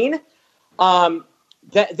get green.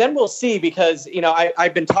 Then we'll see because,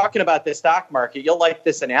 I've been talking about the stock market. You'll like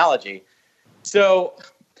this analogy. So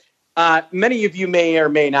many of you may or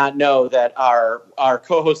may not know that our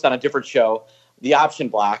co-host on a different show, The Option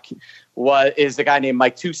Block, is a guy named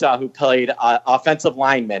Mike Tusa who played offensive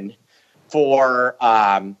lineman for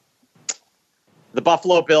the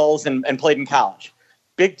Buffalo Bills and played in college.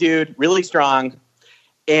 Big dude, really strong.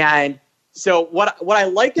 And so what I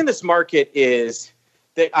like in this market is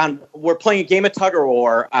that we're playing a game of tug of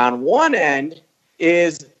war. On one end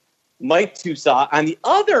is Mike Tusa. On the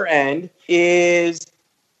other end is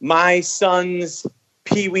my son's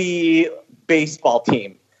Pee-wee baseball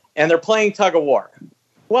team. And they're playing tug of war.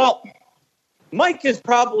 Well, Mike is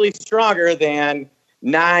probably stronger than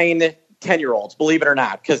 9, 10-year-olds, believe it or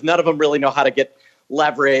not, because none of them really know how to get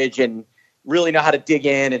leverage and really know how to dig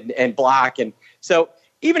in and block. And so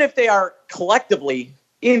even if they are collectively,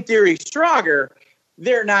 in theory, stronger,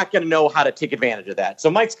 they're not going to know how to take advantage of that. So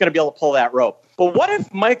Mike's going to be able to pull that rope. But what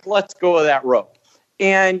if Mike lets go of that rope?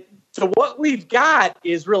 And so what we've got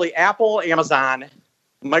is really Apple, Amazon,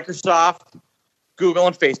 Microsoft, Google,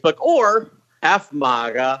 and Facebook, or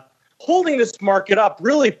FMAGA, holding this market up,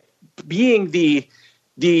 really being the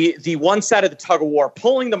one side of the tug of war,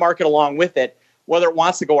 pulling the market along with it, whether it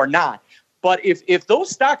wants to go or not. But if those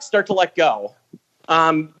stocks start to let go,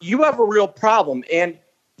 you have a real problem. And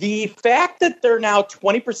the fact that they're now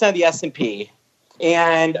 20% of the S&P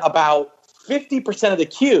and about 50% of the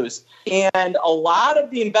Qs, and a lot of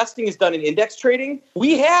the investing is done in index trading,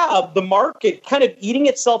 we have the market kind of eating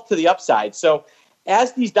itself to the upside. So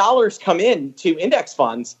as these dollars come in to index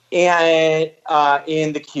funds and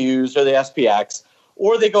in the Qs or the SPX,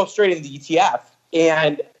 or they go straight into the ETF,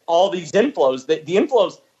 and all these inflows, the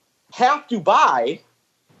inflows have to buy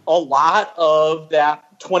a lot of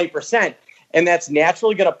that 20%, and that's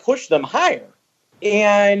naturally going to push them higher.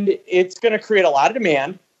 And it's going to create a lot of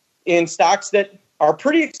demand in stocks that are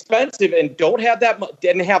pretty expensive and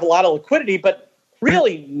didn't have a lot of liquidity, but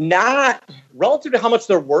really not relative to how much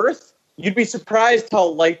they're worth. You'd be surprised how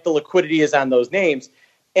light the liquidity is on those names,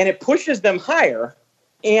 and it pushes them higher.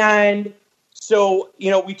 And so,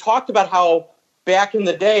 we talked about how back in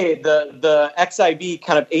the day, the XIB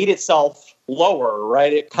kind of ate itself lower,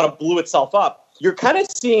 right? It kind of blew itself up. You're kind of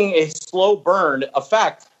seeing a slow burn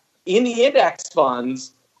effect in the index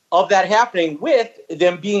funds of that happening with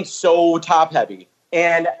them being so top heavy.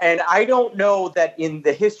 And I don't know that in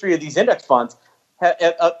the history of these index funds,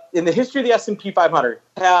 in the history of the S&P 500,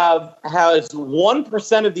 has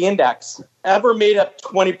 1% of the index ever made up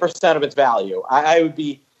 20% of its value. I would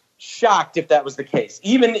be shocked if that was the case,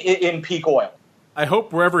 even in peak oil. I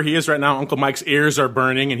hope wherever he is right now, Uncle Mike's ears are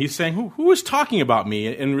burning, and he's saying, "Who is talking about me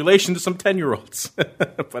in relation to some 10-year-olds?"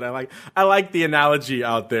 But I like the analogy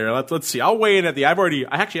out there. Let's see. I'll weigh in at I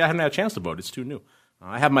haven't had a chance to vote. It's too new.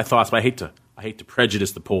 I have my thoughts, but I hate to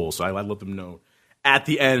prejudice the polls, so I let them know at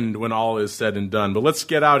the end when all is said and done. But let's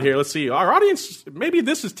get out here. Let's see. Our audience, maybe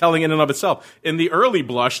this is telling in and of itself. In the early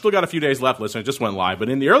blush, still got a few days left, listener. It just went live, but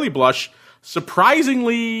in the early blush,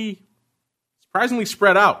 surprisingly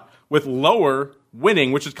spread out with lower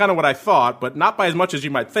winning, which is kind of what I thought, but not by as much as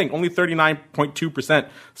you might think. Only 39.2%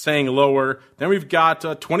 saying lower. Then we've got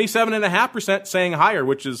 27.5% saying higher,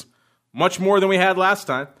 which is much more than we had last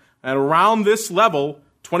time. And around this level,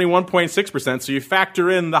 21.6%. So you factor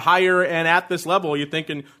in the higher, and at this level, you're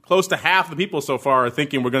thinking close to half the people so far are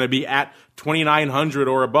thinking we're going to be at 2,900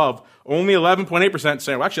 or above. Only 11.8%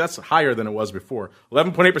 saying, well, actually, that's higher than it was before.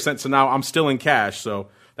 11.8%, so now I'm still in cash. So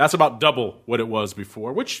that's about double what it was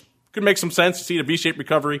before, which could make some sense to see the V-shaped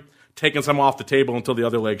recovery, taking some off the table until the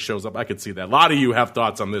other leg shows up. I could see that. A lot of you have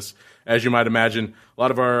thoughts on this, as you might imagine. A lot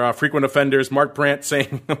of our frequent offenders, Mark Brandt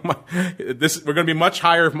saying, we're going to be much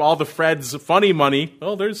higher from all the Fed's funny money.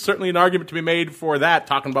 Well, there's certainly an argument to be made for that,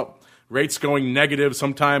 talking about rates going negative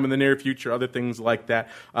sometime in the near future, other things like that.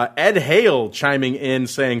 Ed Hale chiming in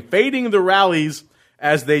saying, fading the rallies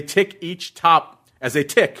as they tick, each top has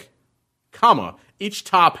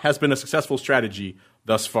been a successful strategy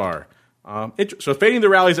thus far. So fading the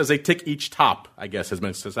rallies as they tick each top, I guess, has been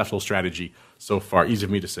a successful strategy so far. Easy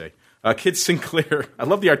for me to say. Kid Sinclair, I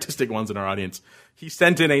love the artistic ones in our audience. He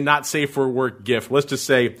sent in a not safe for work gif, let's just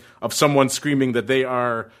say, of someone screaming that they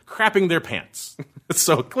are crapping their pants.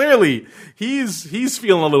 So clearly, he's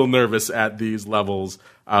feeling a little nervous at these levels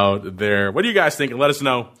out there. What do you guys think? Let us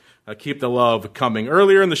know. Keep the love coming.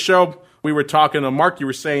 Earlier in the show, we were talking to Mark. You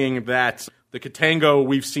were saying that the contango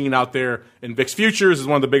we've seen out there in VIX futures is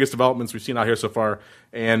one of the biggest developments we've seen out here so far.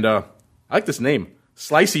 And I like this name,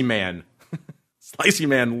 Slicey Man. Slicey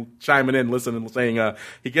Man chiming in, listening, saying, I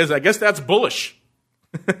guess that's bullish.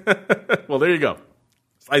 Well, there you go.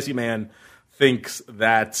 Slicey Man thinks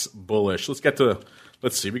that's bullish.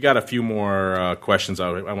 Let's see. We got a few more questions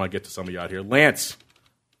out. I want to get to some of you out here. Lance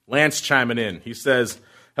chiming in. He says,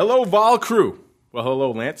 hello, Vol crew. Well,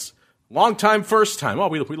 hello, Lance. Long time, first time. Oh,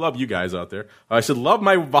 we love you guys out there. I said, love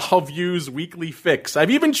my Vol Views weekly fix. I've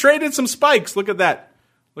even traded some spikes. Look at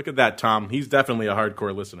that, Tom. He's definitely a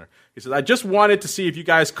hardcore listener. He says, I just wanted to see if you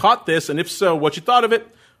guys caught this, and if so, what you thought of it.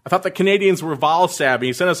 I thought the Canadians were vol savvy.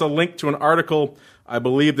 He sent us a link to an article. I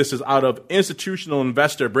believe this is out of Institutional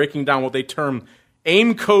Investor, breaking down what they term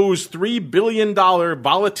AIMCO'S $3 billion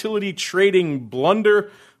volatility trading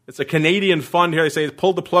blunder. It's a Canadian fund here. They say it's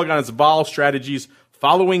pulled the plug on its vol strategies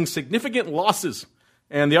following significant losses.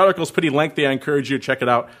 And the article is pretty lengthy. I encourage you to check it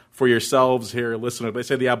out for yourselves here, listener. They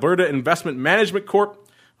say the Alberta Investment Management Corp,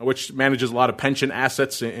 which manages a lot of pension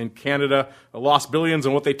assets in Canada, lost billions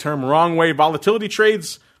on what they term wrong way volatility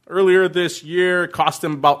trades earlier this year. Cost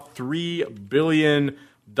them about $3 billion,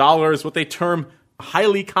 what they term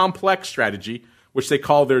highly complex strategy, which they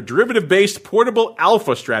call their derivative-based portable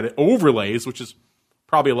alpha strategy overlays, which is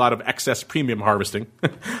probably a lot of excess premium harvesting.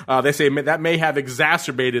 They say that may have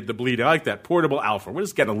exacerbated the bleed. I like that. Portable alpha. We're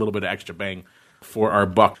just getting a little bit of extra bang for our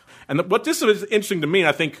buck. And what this is interesting to me, and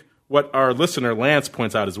I think what our listener Lance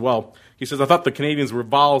points out as well, he says, I thought the Canadians were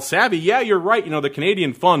vol savvy. Yeah, you're right. The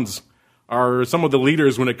Canadian funds are some of the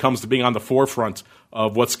leaders when it comes to being on the forefront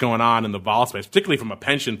of what's going on in the vol space, particularly from a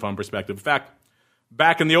pension fund perspective. In fact,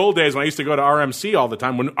 back in the old days when I used to go to RMC all the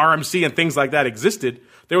time, when RMC and things like that existed,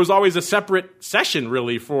 there was always a separate session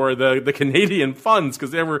really for the Canadian funds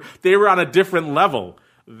because they were on a different level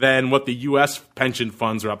than what the U.S. pension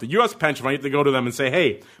funds are up. The U.S. pension fund, you have to go to them and say,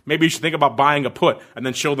 hey, maybe you should think about buying a put, and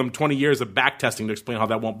then show them 20 years of back testing to explain how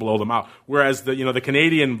that won't blow them out. Whereas the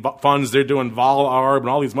Canadian funds, they're doing vol arb and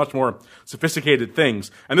all these much more sophisticated things.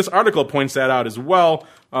 And this article points that out as well.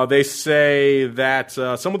 They say that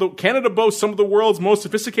Canada boasts some of the world's most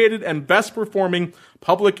sophisticated and best performing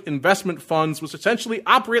public investment funds, which essentially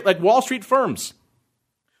operate like Wall Street firms,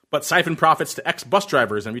 but siphon profits to ex-bus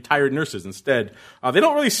drivers and retired nurses instead. They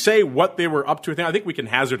don't really say what they were up to. I think we can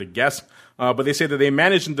hazard a guess, but they say that they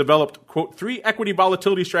managed and developed, quote, 3 equity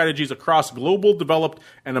volatility strategies across global, developed,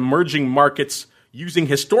 and emerging markets using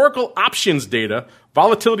historical options data,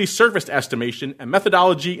 volatility surface estimation, and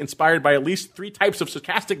methodology inspired by at least 3 types of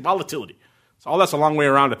stochastic volatility. So all that's a long way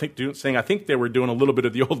around, I think they were doing a little bit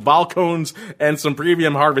of the old vol cones and some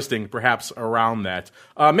premium harvesting, perhaps, around that.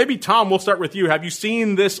 Maybe, Tom, we'll start with you. Have you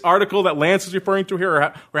seen this article that Lance is referring to here,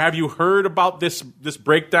 or have you heard about this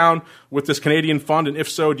breakdown with this Canadian fund? And if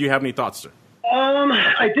so, do you have any thoughts, sir?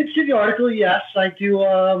 I did see the article, yes. I do,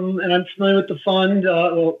 and I'm familiar with the fund.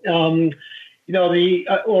 First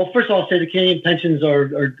of all, I'll say the Canadian pensions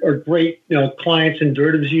are great, clients and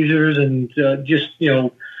derivatives users, and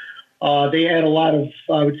they add a lot of,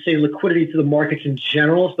 I would say, liquidity to the markets in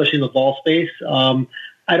general, especially in the vol space. I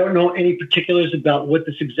don't know any particulars about what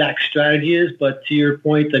this exact strategy is, but to your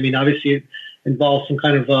point, obviously it involves some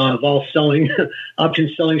kind of vol selling,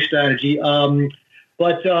 option selling strategy. I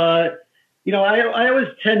always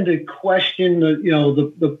tend to question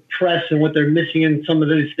the press and what they're missing in some of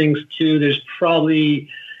those things too. There's probably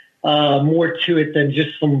more to it than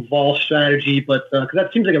just some vol strategy, but because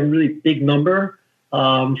that seems like a really big number.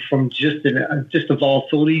 From just the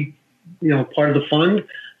volatility, part of the fund.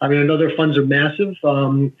 I know their funds are massive,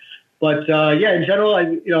 in general,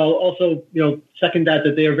 I also second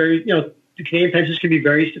that they are very, the Canadian pensions can be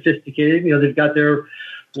very sophisticated. They've got their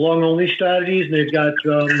long only strategies, and they've got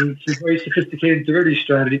some very sophisticated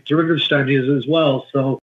derivative strategies as well.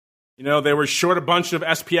 So. They were short a bunch of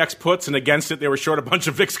SPX puts, and against it, they were short a bunch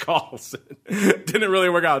of VIX calls. Didn't really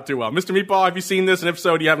work out too well. Mr. Meatball, have you seen this? And if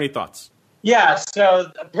so, do you have any thoughts? Yeah,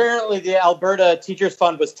 so apparently the Alberta Teachers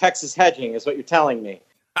Fund was Texas hedging, is what you're telling me.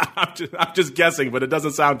 I'm just guessing, but it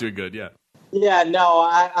doesn't sound too good, yeah. Yeah, no,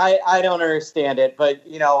 I don't understand it, but,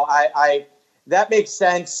 that makes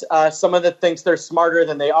sense. Some of the things they're smarter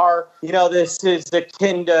than they are. This is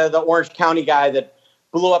akin to the Orange County guy that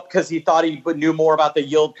blew up because he thought he knew more about the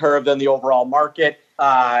yield curve than the overall market.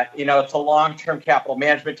 It's a long-term capital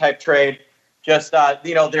management type trade. Just,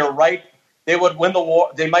 they're right. They would win the war.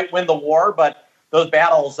 They might win the war, but those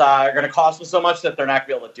battles are going to cost them so much that they're not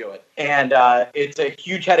going to be able to do it. And it's a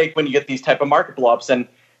huge headache when you get these type of market blowups, and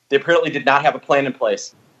they apparently did not have a plan in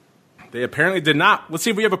place. They apparently did not. Let's see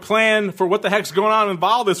if we have a plan for what the heck's going on in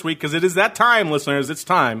vol this week, because it is that time, listeners. It's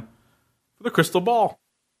time for the crystal ball.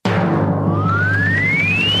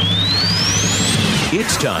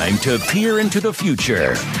 It's time to peer into the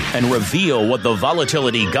future and reveal what the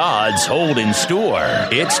volatility gods hold in store.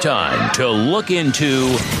 It's time to look into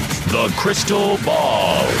the crystal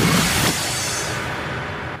ball.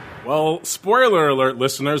 Well, spoiler alert,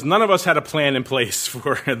 listeners, none of us had a plan in place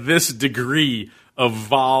for this degree of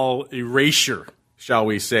vol erasure, shall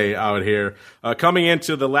we say, out here. Coming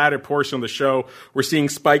into the latter portion of the show, we're seeing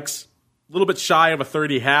spikes a little bit shy of a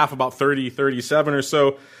 30.5, about 30, 37 or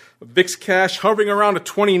so. VIX cash hovering around a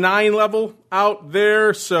 29 level out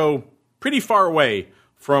there, so pretty far away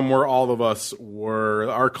from where all of us were.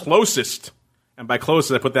 Our closest, and by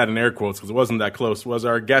closest I put that in air quotes because it wasn't that close, was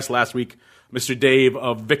our guest last week, Mr. Dave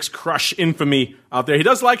of VIX Crush infamy out there. He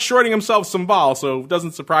does like shorting himself some vol, so it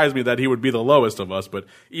doesn't surprise me that he would be the lowest of us, but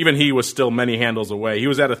even he was still many handles away. He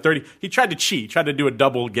was at a 30. He tried to cheat, tried to do a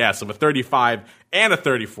double guess of a 35 and a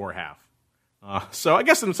 34.5. So I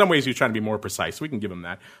guess in some ways he was trying to be more precise. We can give him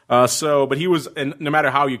that. But he was, and no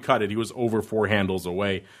matter how you cut it, he was over 4 handles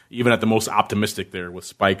away, even at the most optimistic there with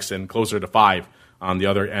spikes and closer to 5 on the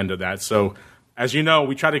other end of that. So as you know,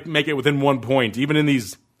 we try to make it within 1 point. Even in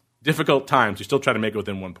these difficult times, we still try to make it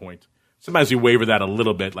within 1 point. Sometimes we waver that a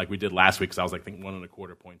little bit like we did last week because I was like, I think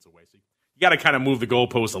 1.25 points away. So you got to kind of move the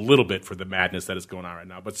goalpost a little bit for the madness that is going on right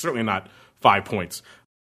now, but certainly not 5 points.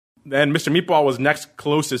 Then Mr. Meatball was next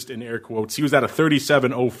closest in air quotes. He was at a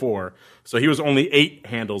 37.04, so he was only 8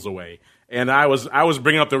 handles away. And I was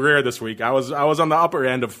bringing up the rear this week. I was on the upper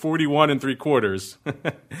end of 41 3/4,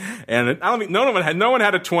 and I don't think no one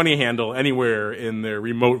had a 20 handle anywhere in their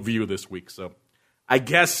remote view this week. So I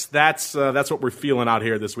guess that's what we're feeling out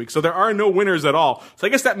here this week. So there are no winners at all. So I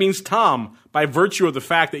guess that means, Tom, by virtue of the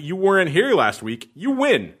fact that you weren't here last week, you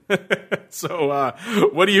win. So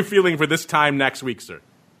what are you feeling for this time next week, sir?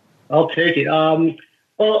 I'll take it.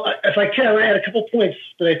 Well, if I can, I add a couple points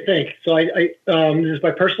that I think. So this is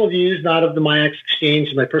my personal views, not of the MIAX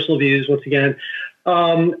exchange. My personal views, once again.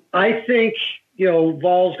 I think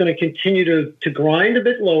vol's going to continue to grind a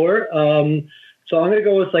bit lower. So I'm going to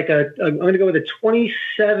go with a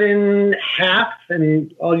 27.5.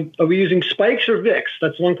 And are we using spikes or VIX?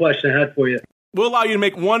 That's one question I had for you. We'll allow you to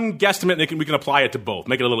make one guesstimate, and we can apply it to both.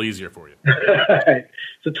 Make it a little easier for you. Right.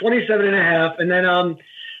 So 27.5, and then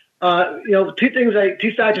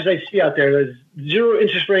two factors I see out there. There's zero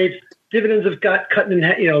interest rates. Dividends have got cut in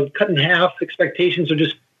half. Expectations are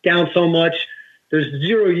just down so much. There's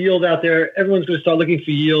zero yield out there. Everyone's going to start looking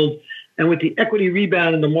for yield. And with the equity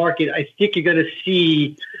rebound in the market, I think you're going to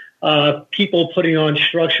see people putting on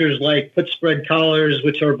structures like put spread collars,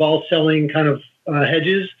 which are vol selling kind of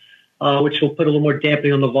hedges, which will put a little more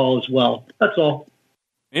dampening on the vol as well. That's all.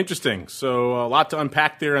 Interesting. So a lot to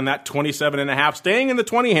unpack there in that 27.5. Staying in the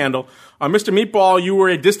 20 handle. Mr. Meatball, you were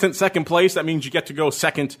a distant second place. That means you get to go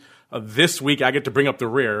second this week. I get to bring up the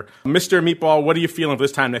rear. Mr. Meatball, what are you feeling for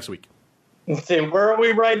this time next week? Let's see, where are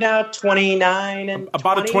we right now? 29 and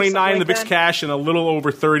about 20, a 29 in the VIX that? cash and a little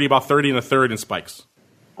over 30, about 30 1/3 in spikes.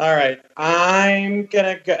 All right. I'm going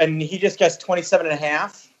to go, and he just guessed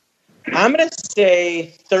 27.5. I'm going to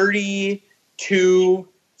say 32.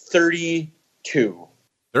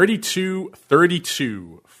 32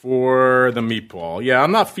 for the Meatball. Yeah,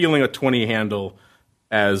 I'm not feeling a 20 handle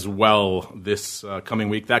as well this coming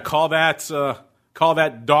week. Call that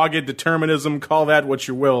dogged determinism. Call that what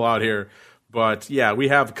you will out here. But yeah, we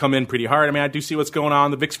have come in pretty hard. I mean, I do see what's going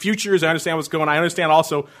on. The VIX futures, I understand what's going on. I understand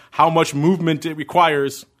also how much movement it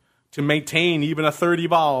requires to maintain even a 30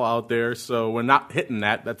 vol out there. So we're not hitting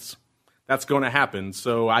that. That's going to happen.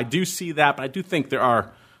 So I do see that, but I do think there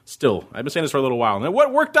are still, I've been saying this for a little while. And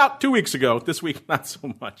what worked out 2 weeks ago, this week, not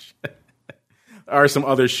so much. There are some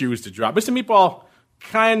other shoes to drop. Mr. Meatball,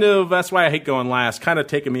 kind of, that's why I hate going last, kind of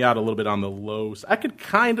taking me out a little bit on the lows. I could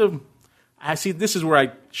I see this is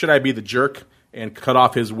where should I be the jerk and cut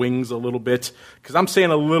off his wings a little bit? Because I'm saying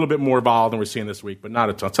a little bit more vol than we're seeing this week, but not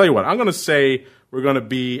a ton. I'll tell you what, I'm going to say we're going to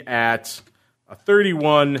be at a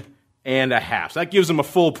 31.5. So that gives him a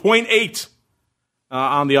full 0.8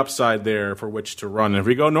 on the upside there for which to run. And if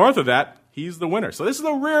we go north of that, he's the winner. So this is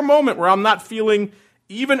a rare moment where I'm not feeling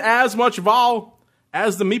even as much vol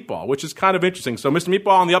as the Meatball, which is kind of interesting. So Mr.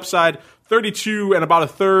 Meatball on the upside, 32 and about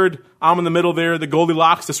 1/3. I'm in the middle there, the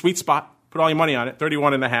Goldilocks, the sweet spot. Put all your money on it,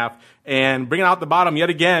 31.5. And bringing out the bottom yet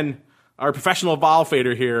again, our professional vol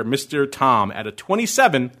fader here, Mr. Tom, at a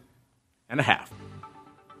 27.5.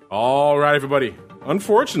 All right, everybody.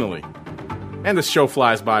 Unfortunately, and this show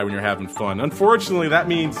flies by when you're having fun. Unfortunately, that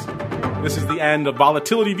means this is the end of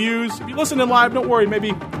Volatility Views. If you listen in live, don't worry.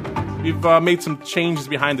 Maybe we've made some changes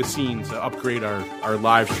behind the scenes to upgrade our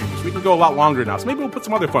live streams. We can go a lot longer now, so maybe we'll put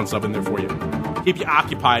some other fun stuff in there for you. Keep you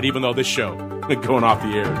occupied, even though this show is going off the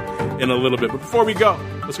air in a little bit. But before we go,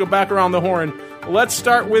 let's go back around the horn. Let's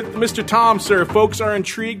start with Mr. Tom, sir. Folks are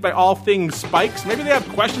intrigued by all things spikes. Maybe they have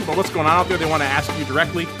questions about what's going on out there. They want to ask you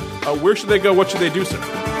directly. Where should they go? What should they do, sir?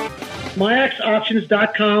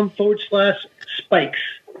 MIAXoptions.com/spikes.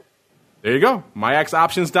 There you go.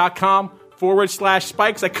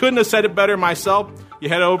 MIAXoptions.com/spikes. I couldn't have said it better myself. You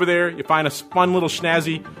head over there, you find a fun little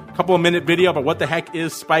snazzy couple of minute video about what the heck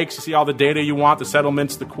is spikes. You see all the data you want, the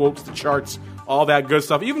settlements, the quotes, the charts, all that good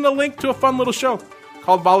stuff. Even the link to a fun little show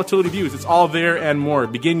called Volatility Views. It's all there and more.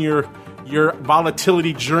 Begin your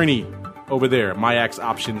volatility journey over there.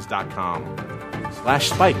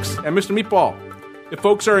 MIAXoptions.com/spikes. And Mr. Meatball, if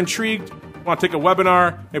folks are intrigued, want to take a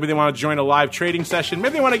webinar, maybe they want to join a live trading session,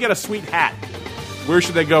 maybe they want to get a sweet hat, where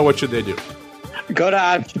should they go? What should they do? Go to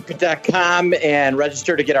optionpit.com and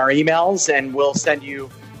register to get our emails, and we'll send you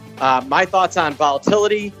my thoughts on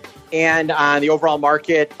volatility and on the overall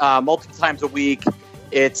market multiple times a week.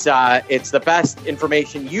 It's the best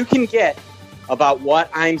information you can get about what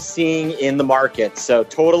I'm seeing in the market. So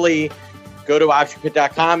totally go to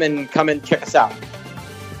optionpit.com and come and check us out.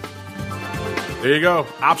 There you go.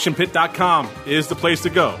 Optionpit.com is the place to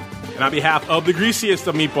go. And on behalf of the greasiest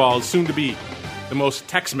of meatballs, soon to be the most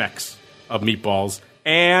Tex-Mex of meatballs,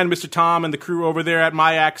 and Mr. Tom and the crew over there at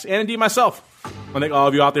MIAX, and indeed myself, I thank all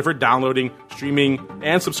of you out there for downloading, streaming,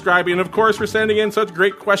 and subscribing, and of course for sending in such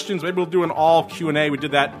great questions. Maybe we'll do an all Q&A. We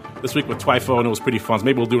did that this week with Twifo, and it was pretty fun. So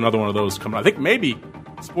maybe we'll do another one of those coming up. I think maybe,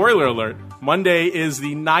 spoiler alert, Monday is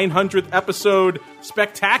the 900th episode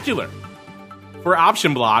spectacular for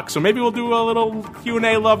Option Block. So maybe we'll do a little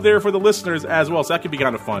Q&A love there for the listeners as well. So that could be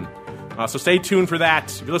kind of fun. So stay tuned for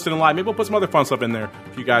that. If you're listening live, maybe we'll put some other fun stuff in there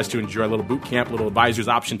for you guys to enjoy. A little boot camp, little advisors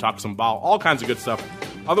option, talk some vol, all kinds of good stuff.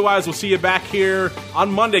 Otherwise, we'll see you back here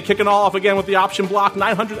on Monday, kicking all off again with the Option Block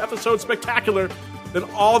 900th episode spectacular, then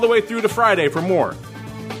all the way through to Friday for more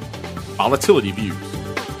Volatility Views.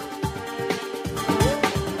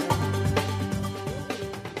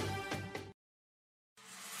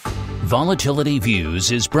 Volatility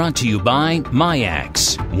Views is brought to you by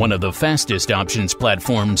MIAX, one of the fastest options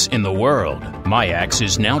platforms in the world. MIAX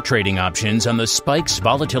is now trading options on the SPIKES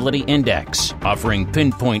Volatility Index, offering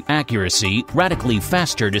pinpoint accuracy, radically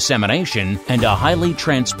faster dissemination, and a highly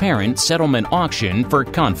transparent settlement auction for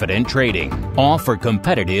confident trading, all for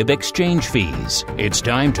competitive exchange fees. It's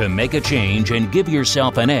time to make a change and give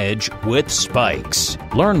yourself an edge with SPIKES.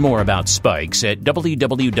 Learn more about SPIKES at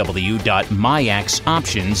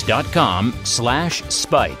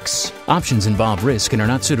www.miaxoptions.com/spikes. Options involve risk and are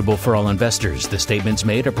not suitable for all investors. The statements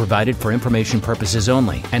made are provided for information purposes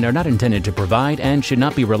only and are not intended to provide and should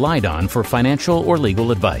not be relied on for financial or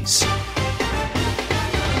legal advice.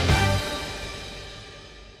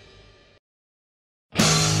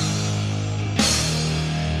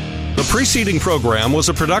 The preceding program was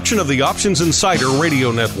a production of the Options Insider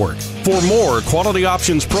Radio Network. For more quality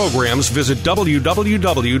options programs, visit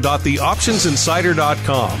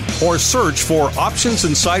www.theoptionsinsider.com or search for Options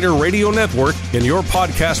Insider Radio Network in your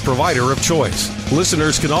podcast provider of choice.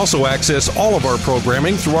 Listeners can also access all of our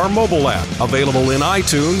programming through our mobile app, available in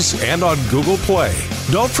iTunes and on Google Play.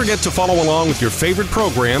 Don't forget to follow along with your favorite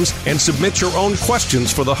programs and submit your own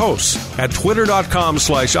questions for the hosts at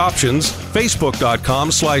twitter.com/options,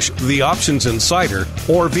 facebook.com/theoptionsinsider,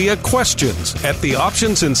 or via questions at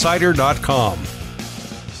theoptionsinsider.com.